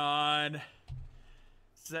 Moving on.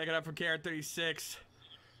 Second up from Carrot 36.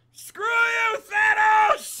 Screw you,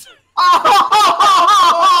 Thanos!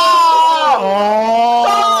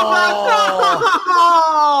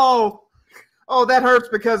 Oh, that hurts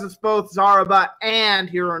because it's both Zaraba and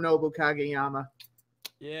Hironobu Kageyama.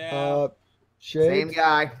 Yeah. Shades. Same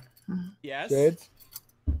guy. Yes. Shades.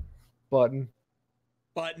 Button.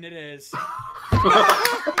 Button it is.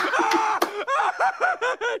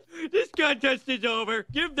 This contest is over.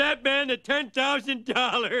 Give that man the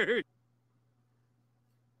 $10,000.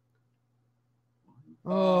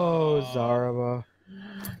 Oh, Zaraba.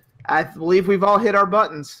 I believe we've all hit our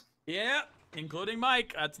buttons. Yeah, including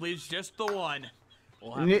Mike. That leaves just the one.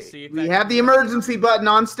 We'll have to see if we have the emergency button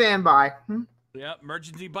on standby. Yep,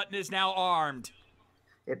 emergency button is now armed.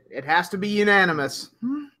 It has to be unanimous.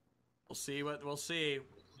 We'll see what we'll see.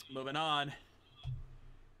 Moving on.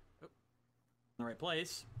 Oh, in the right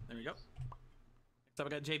place. There we go. Next up, we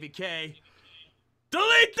got JVK.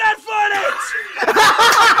 Delete that footage!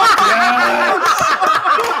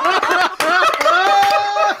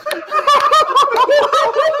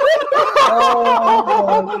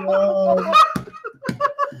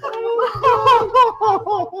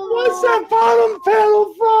 What's that bottom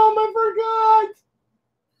panel from? I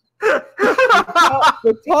forgot.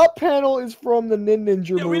 The top panel is from the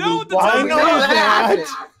Ninja movie. We know what the I know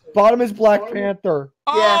that. Bottom is Black Panther.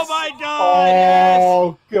 Oh my God! Yes.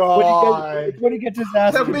 Oh God! When he gets his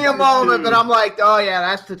ass. Took me a moment, but I'm like, oh yeah,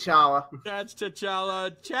 that's T'Challa. That's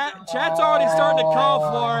T'Challa. Chat's already starting to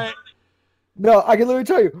call for it. No, I can literally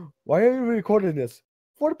tell you. Why are you recording this?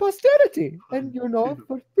 For posterity, and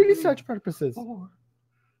for research purposes.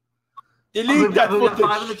 Delete that We got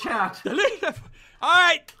 5 in footage. the chat. All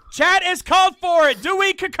right, chat is called for it. Do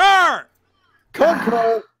we concur?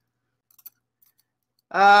 Concur.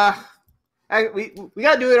 We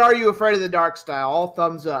gotta do it. Are you afraid of the dark style? All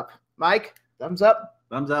thumbs up. Mike, thumbs up.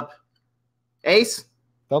 Thumbs up. Ace,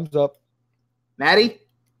 Thumbs up. Maddie,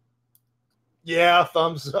 Yeah,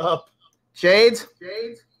 thumbs up. Shades,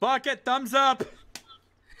 Fuck it, thumbs up.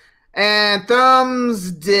 and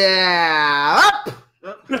thumbs down.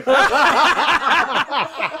 Up.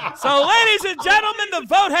 So, ladies and gentlemen, the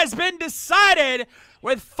vote has been decided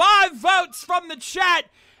with 5 votes from the chat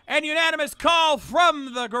and unanimous call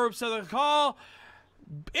from the groups of the call.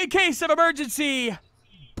 In case of emergency,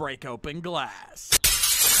 break open glass.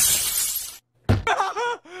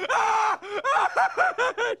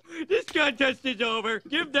 This contest is over.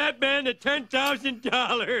 Give that man the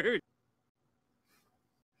 $10,000.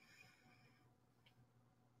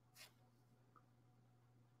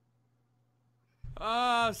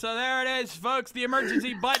 Oh, so there it is, folks. The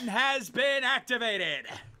emergency button has been activated.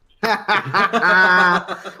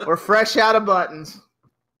 We're fresh out of buttons.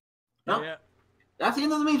 Nope. Yeah. That's the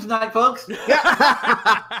end of the memes tonight, folks.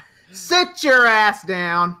 Sit your ass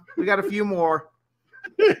down. We got a few more.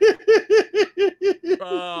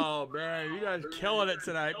 Oh, man. You guys killing it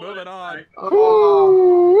tonight. Moving on.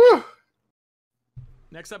 Oh.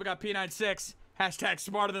 Next up, we got P96. Hashtag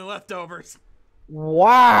smarter than leftovers.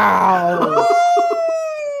 Wow.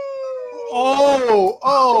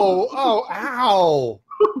 Ow.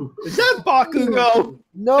 Is that Bakugo?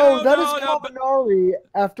 No, that is no, but- Kaminari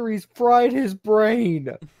after he's fried his brain.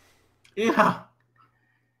 Yeah.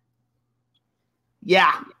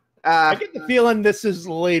 Yeah. I get the feeling this is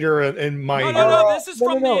later in my No, this is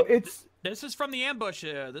from no, the it's this is from the ambush.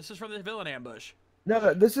 This is from the villain ambush.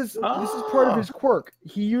 no. This is part of his quirk.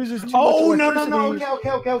 He uses too Oh, much no.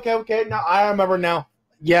 electricity. Okay. Now I remember now.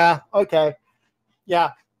 Yeah, okay.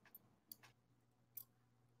 Yeah.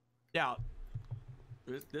 Yeah.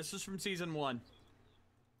 This is from season 1.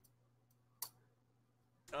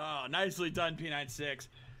 Oh, nicely done, P96.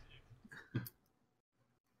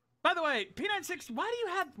 By the way, P96,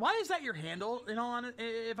 why is that your handle,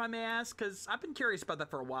 if I may ask? Because I've been curious about that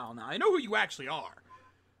for a while now. I know who you actually are.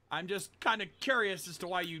 I'm just kind of curious as to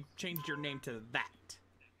why you changed your name to that.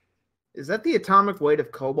 Is that the atomic weight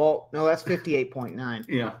of cobalt? No, that's 58.9.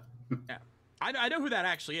 Yeah. Yeah. I know who that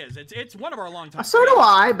actually is. It's one of our longtime So do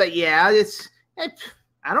I, but yeah,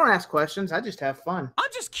 I don't ask questions. I just have fun. I'm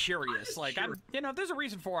just curious. Like, if there's a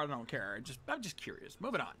reason for it, I don't care. I'm just curious.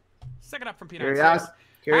 Moving on. Second up from P96.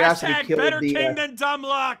 Curiosity Hashtag killed better the. king than dumb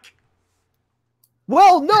luck.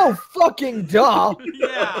 Well, no fucking duh.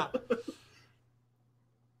 Yeah.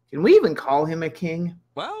 Can we even call him a king?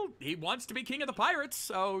 Well, he wants to be king of the pirates,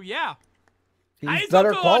 so yeah. He's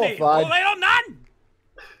better qualified.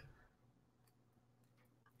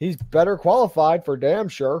 He's better qualified for damn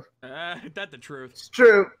sure. That's the truth. It's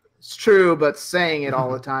true. It's true, but saying it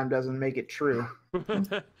all the time doesn't make it true.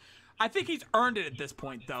 I think he's earned it at this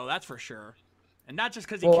point, though. That's for sure. And not just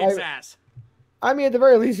because he Well, kicks ass. I mean, at the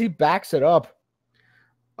very least, he backs it up.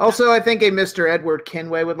 Also, I think a Mr. Edward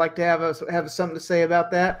Kenway would like to have something to say about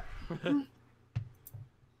that.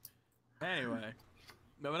 Anyway,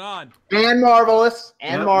 moving on. And marvelous.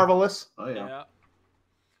 Yep. Marvelous. Oh, yeah.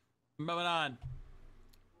 Moving on.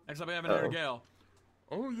 Next up, we have another Gale.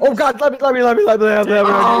 Oh God, let me.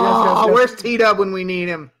 Oh, where's T-Dub when we need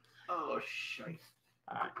him? Oh, shite.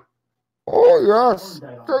 Oh yes,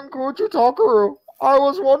 Kenkuchi Takaru. I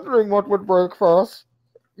was wondering what would break first,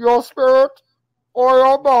 your spirit or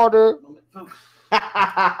your body.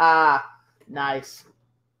 Nice.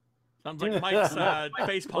 Sounds like Mike's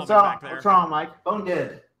face palming What's wrong? back there. What's wrong, Mike? Phone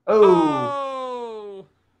dead. Oh,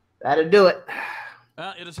 that'll do it.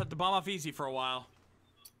 Well, you just have to bomb off easy for a while.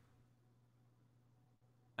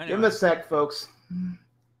 Anyway. Give him a sec, folks.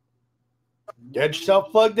 Get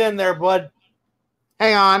yourself plugged in there, bud.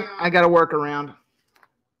 Hang on, I got to work around.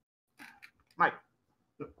 Mike,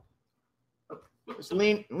 just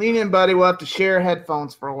lean in, buddy. We'll have to share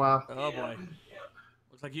headphones for a while. Oh boy.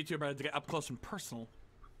 Looks like you two are about to get up close and personal.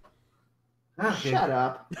 Shut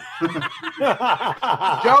up. Joe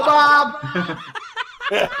Bob!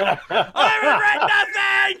 I regret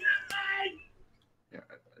nothing!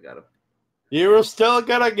 I got to. You were still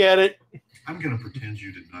gonna get it. I'm gonna pretend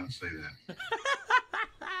you did not say that.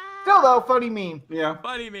 Still though, funny meme. Yeah.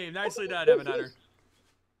 Funny meme. Nicely done, Evan Hunter.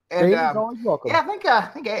 And Bane's always welcome. yeah,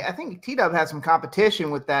 I think T-Dub has some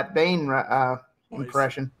competition with that Bane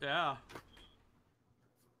impression. Yeah.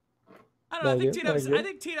 I don't know. I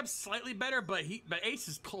think T-Up's slightly better, but Ace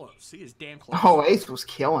is close. He is damn close. Oh, Ace was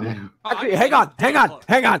killing it. Oh, Actually, hang on.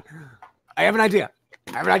 I have an idea.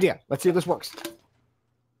 Let's see if this works.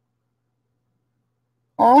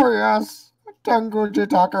 Oh, yes. Tenguji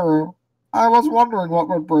Takaru. I was wondering what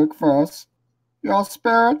would break first. Your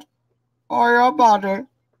spirit or your body?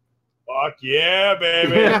 Fuck yeah,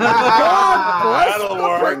 baby. God bless That'll the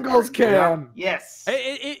work. Pringles can. Yes.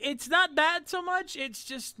 It's not that so much. It's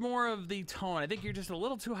just more of the tone. I think you're just a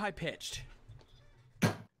little too high pitched.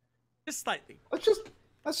 Just slightly. Let's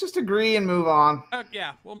just agree and move on.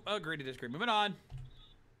 Yeah, we'll agree to disagree. Moving on.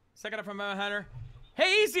 Second up from Hunter.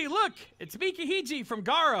 Hey, Easy, look! It's Mikihiji from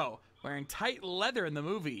Garo, wearing tight leather in the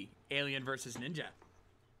movie Alien vs. Ninja.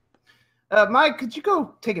 Mike, could you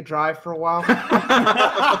go take a drive for a while?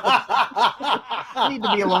 I need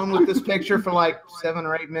to be alone with this picture for like 7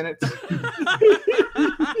 or 8 minutes.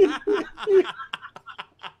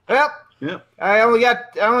 Yep. I only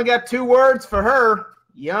got 2 words for her.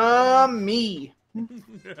 Yummy.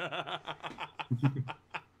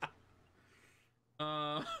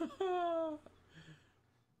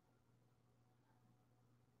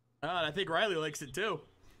 I think Riley likes it too.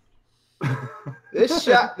 This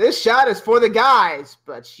shot is for the guys,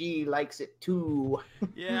 but she likes it too.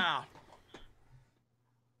 Yeah.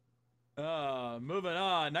 Moving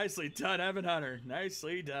on. Nicely done, Evan Hunter.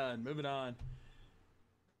 Nicely done. Moving on.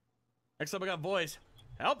 Next up, I got boys.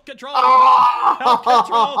 Help control the pet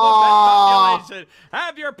population.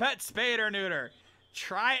 Have your pet spayed or neuter.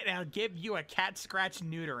 Try it and I'll give you a cat scratch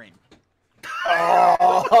neutering. Yeah,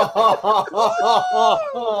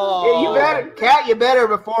 you better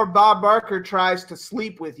before Bob Barker tries to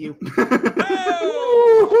sleep with you.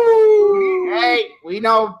 Hey, we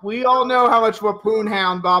all know how much of a poon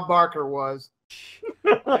hound Bob Barker was.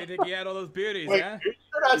 I think he had all those beauties, Wait,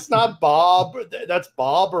 that's not Bob. That's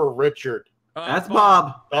Bob or Richard. That's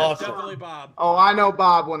Bob. That's definitely Bob. Oh, I know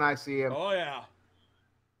Bob when I see him. Oh yeah.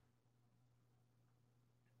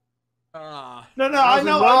 No, I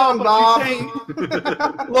know, Bob.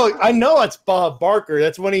 Look, I know it's Bob Barker.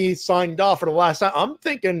 That's when he signed off for the last time. I'm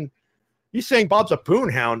thinking he's saying Bob's a poon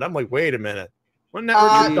hound. I'm like, wait a minute. Wasn't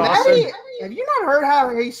that Richard Dawson? Have you not heard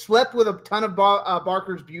how he slept with a ton of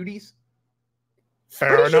Barker's beauties?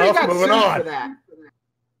 Fair Pretty enough. sure he got Moving sued on. for that.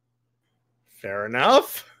 Fair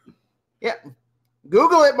enough. Yeah.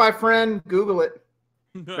 Google it, my friend. Google it.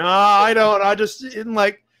 No, I don't. I just didn't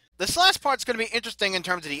like. This last part's going to be interesting in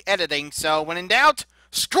terms of the editing, so when in doubt,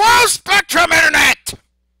 screw Spectrum Internet!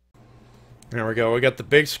 There we go. We got the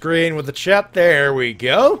big screen with the chat. There we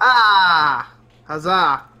go. Ah!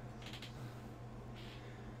 Huzzah.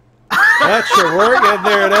 That should work. And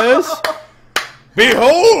there it is.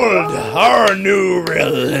 Behold our new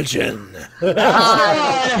religion.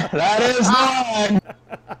 That is mine.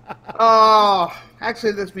 Oh,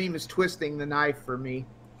 actually, this meme is twisting the knife for me.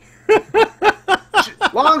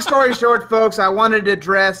 Long story short, folks, I wanted to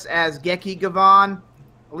dress as Geki Gavan,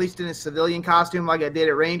 at least in his civilian costume like I did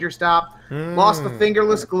at Ranger Stop. Lost the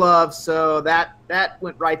fingerless gloves, so that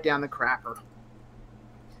went right down the crapper.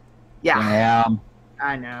 Yeah. Damn.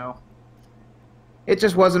 I know. It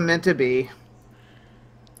just wasn't meant to be.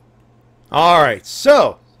 All right,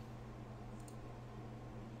 so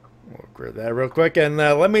we'll grab that real quick, and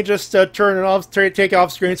let me just turn it off, take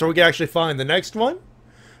off screen, so we can actually find the next one.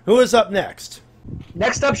 Who is up next?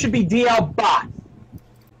 Next up should be DL Bot.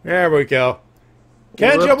 There we go.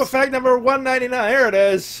 Can't jump effect number 199. Here it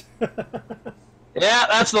is. Yeah,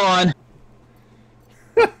 that's the one.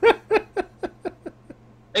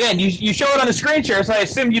 Again, you show it on the screen share, so I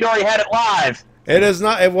assumed you'd already had it live. It is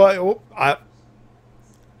not. We're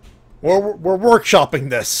workshopping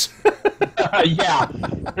this. Yeah,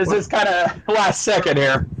 this is kind of last second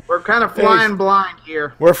here. We're kind of flying blind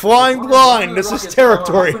here. We're flying blind. This is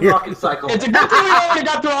territory here. It's a good thing we already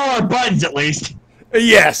got through all our buttons, at least.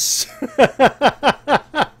 Yes.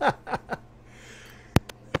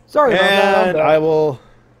 Sorry about that. And I will.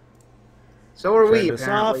 So are we, turn this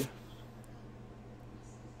apparently. off.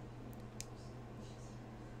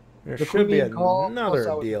 There should be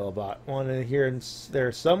another deal about one in here and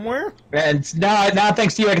there somewhere. And now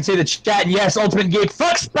thanks to you, I can see the chat. And yes, Ultimate Geek,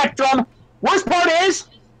 fuck Spectrum. Worst part is,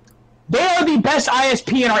 they are the best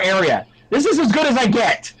ISP in our area. This is as good as I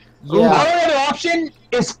get. Yeah. Our other option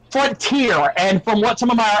is Frontier, and from what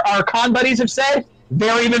some of our con buddies have said,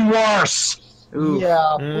 they're even worse. Ooh.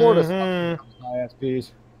 Yeah, Florida's fucking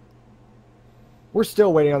ISPs. We're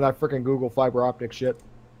still waiting on that freaking Google fiber optic shit.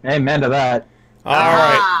 Amen to that. All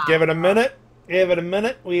right, give it a minute. Give it a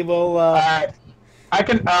minute. We will. I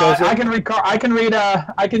can do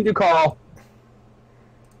Carl.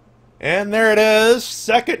 And there it is.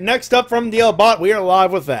 Next up from DLBot, we are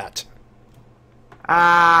live with that.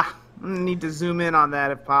 Need to zoom in on that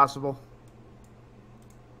if possible.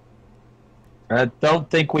 I don't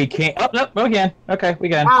think we can. Oh, no, we can. Okay, we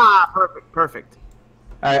can. Perfect.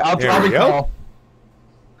 All right, I'll recall.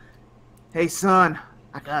 Hey, son,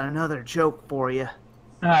 I got another joke for you.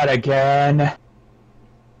 Not again.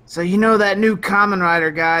 So you know that new Kamen Rider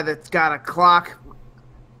guy that's got a clock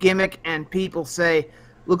gimmick and people say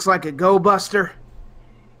looks like a Go Buster?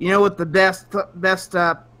 You know what the best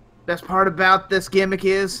part about this gimmick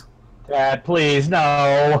is? Dad, please,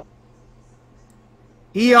 no.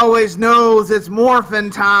 He always knows it's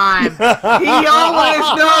morphin' time. He always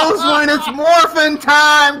knows when it's morphin'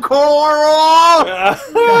 time, Coral!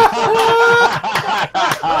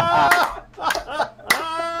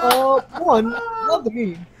 One, love the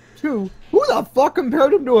meme. Two, who the fuck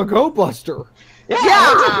compared him to a Go Buster?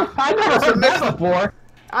 Yeah! I've never heard that before.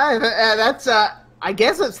 I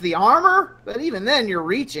guess it's the armor, but even then you're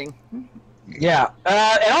reaching. Yeah.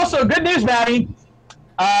 And also, good news, Maddie.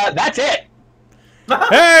 That's it.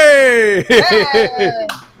 Hey! Hey!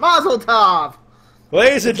 Mazel tov!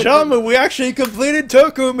 Ladies and gentlemen, we actually completed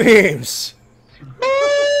Toku memes.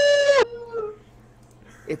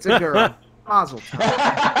 It's a girl. Mazel tov.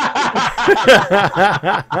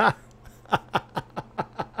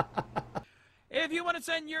 If you want to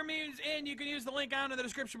send your memes in, you can use the link down in the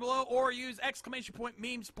description below or use !memes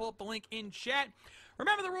to pull up the link in chat.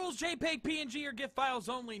 Remember the rules, JPEG, PNG, or GIF files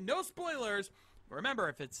only, no spoilers. Remember,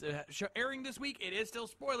 if it's airing this week, it is still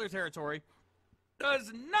spoiler territory.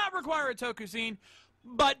 Does not require a Toku scene,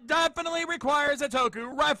 but definitely requires a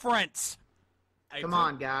Toku reference. Come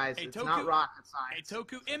on, guys. It's not rocket science. A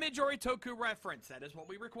Toku image or a Toku reference. That is what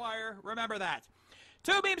we require. Remember that.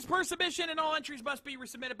 2 memes per submission, and all entries must be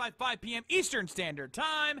resubmitted by 5 p.m. Eastern Standard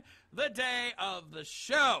Time, the day of the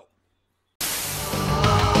show.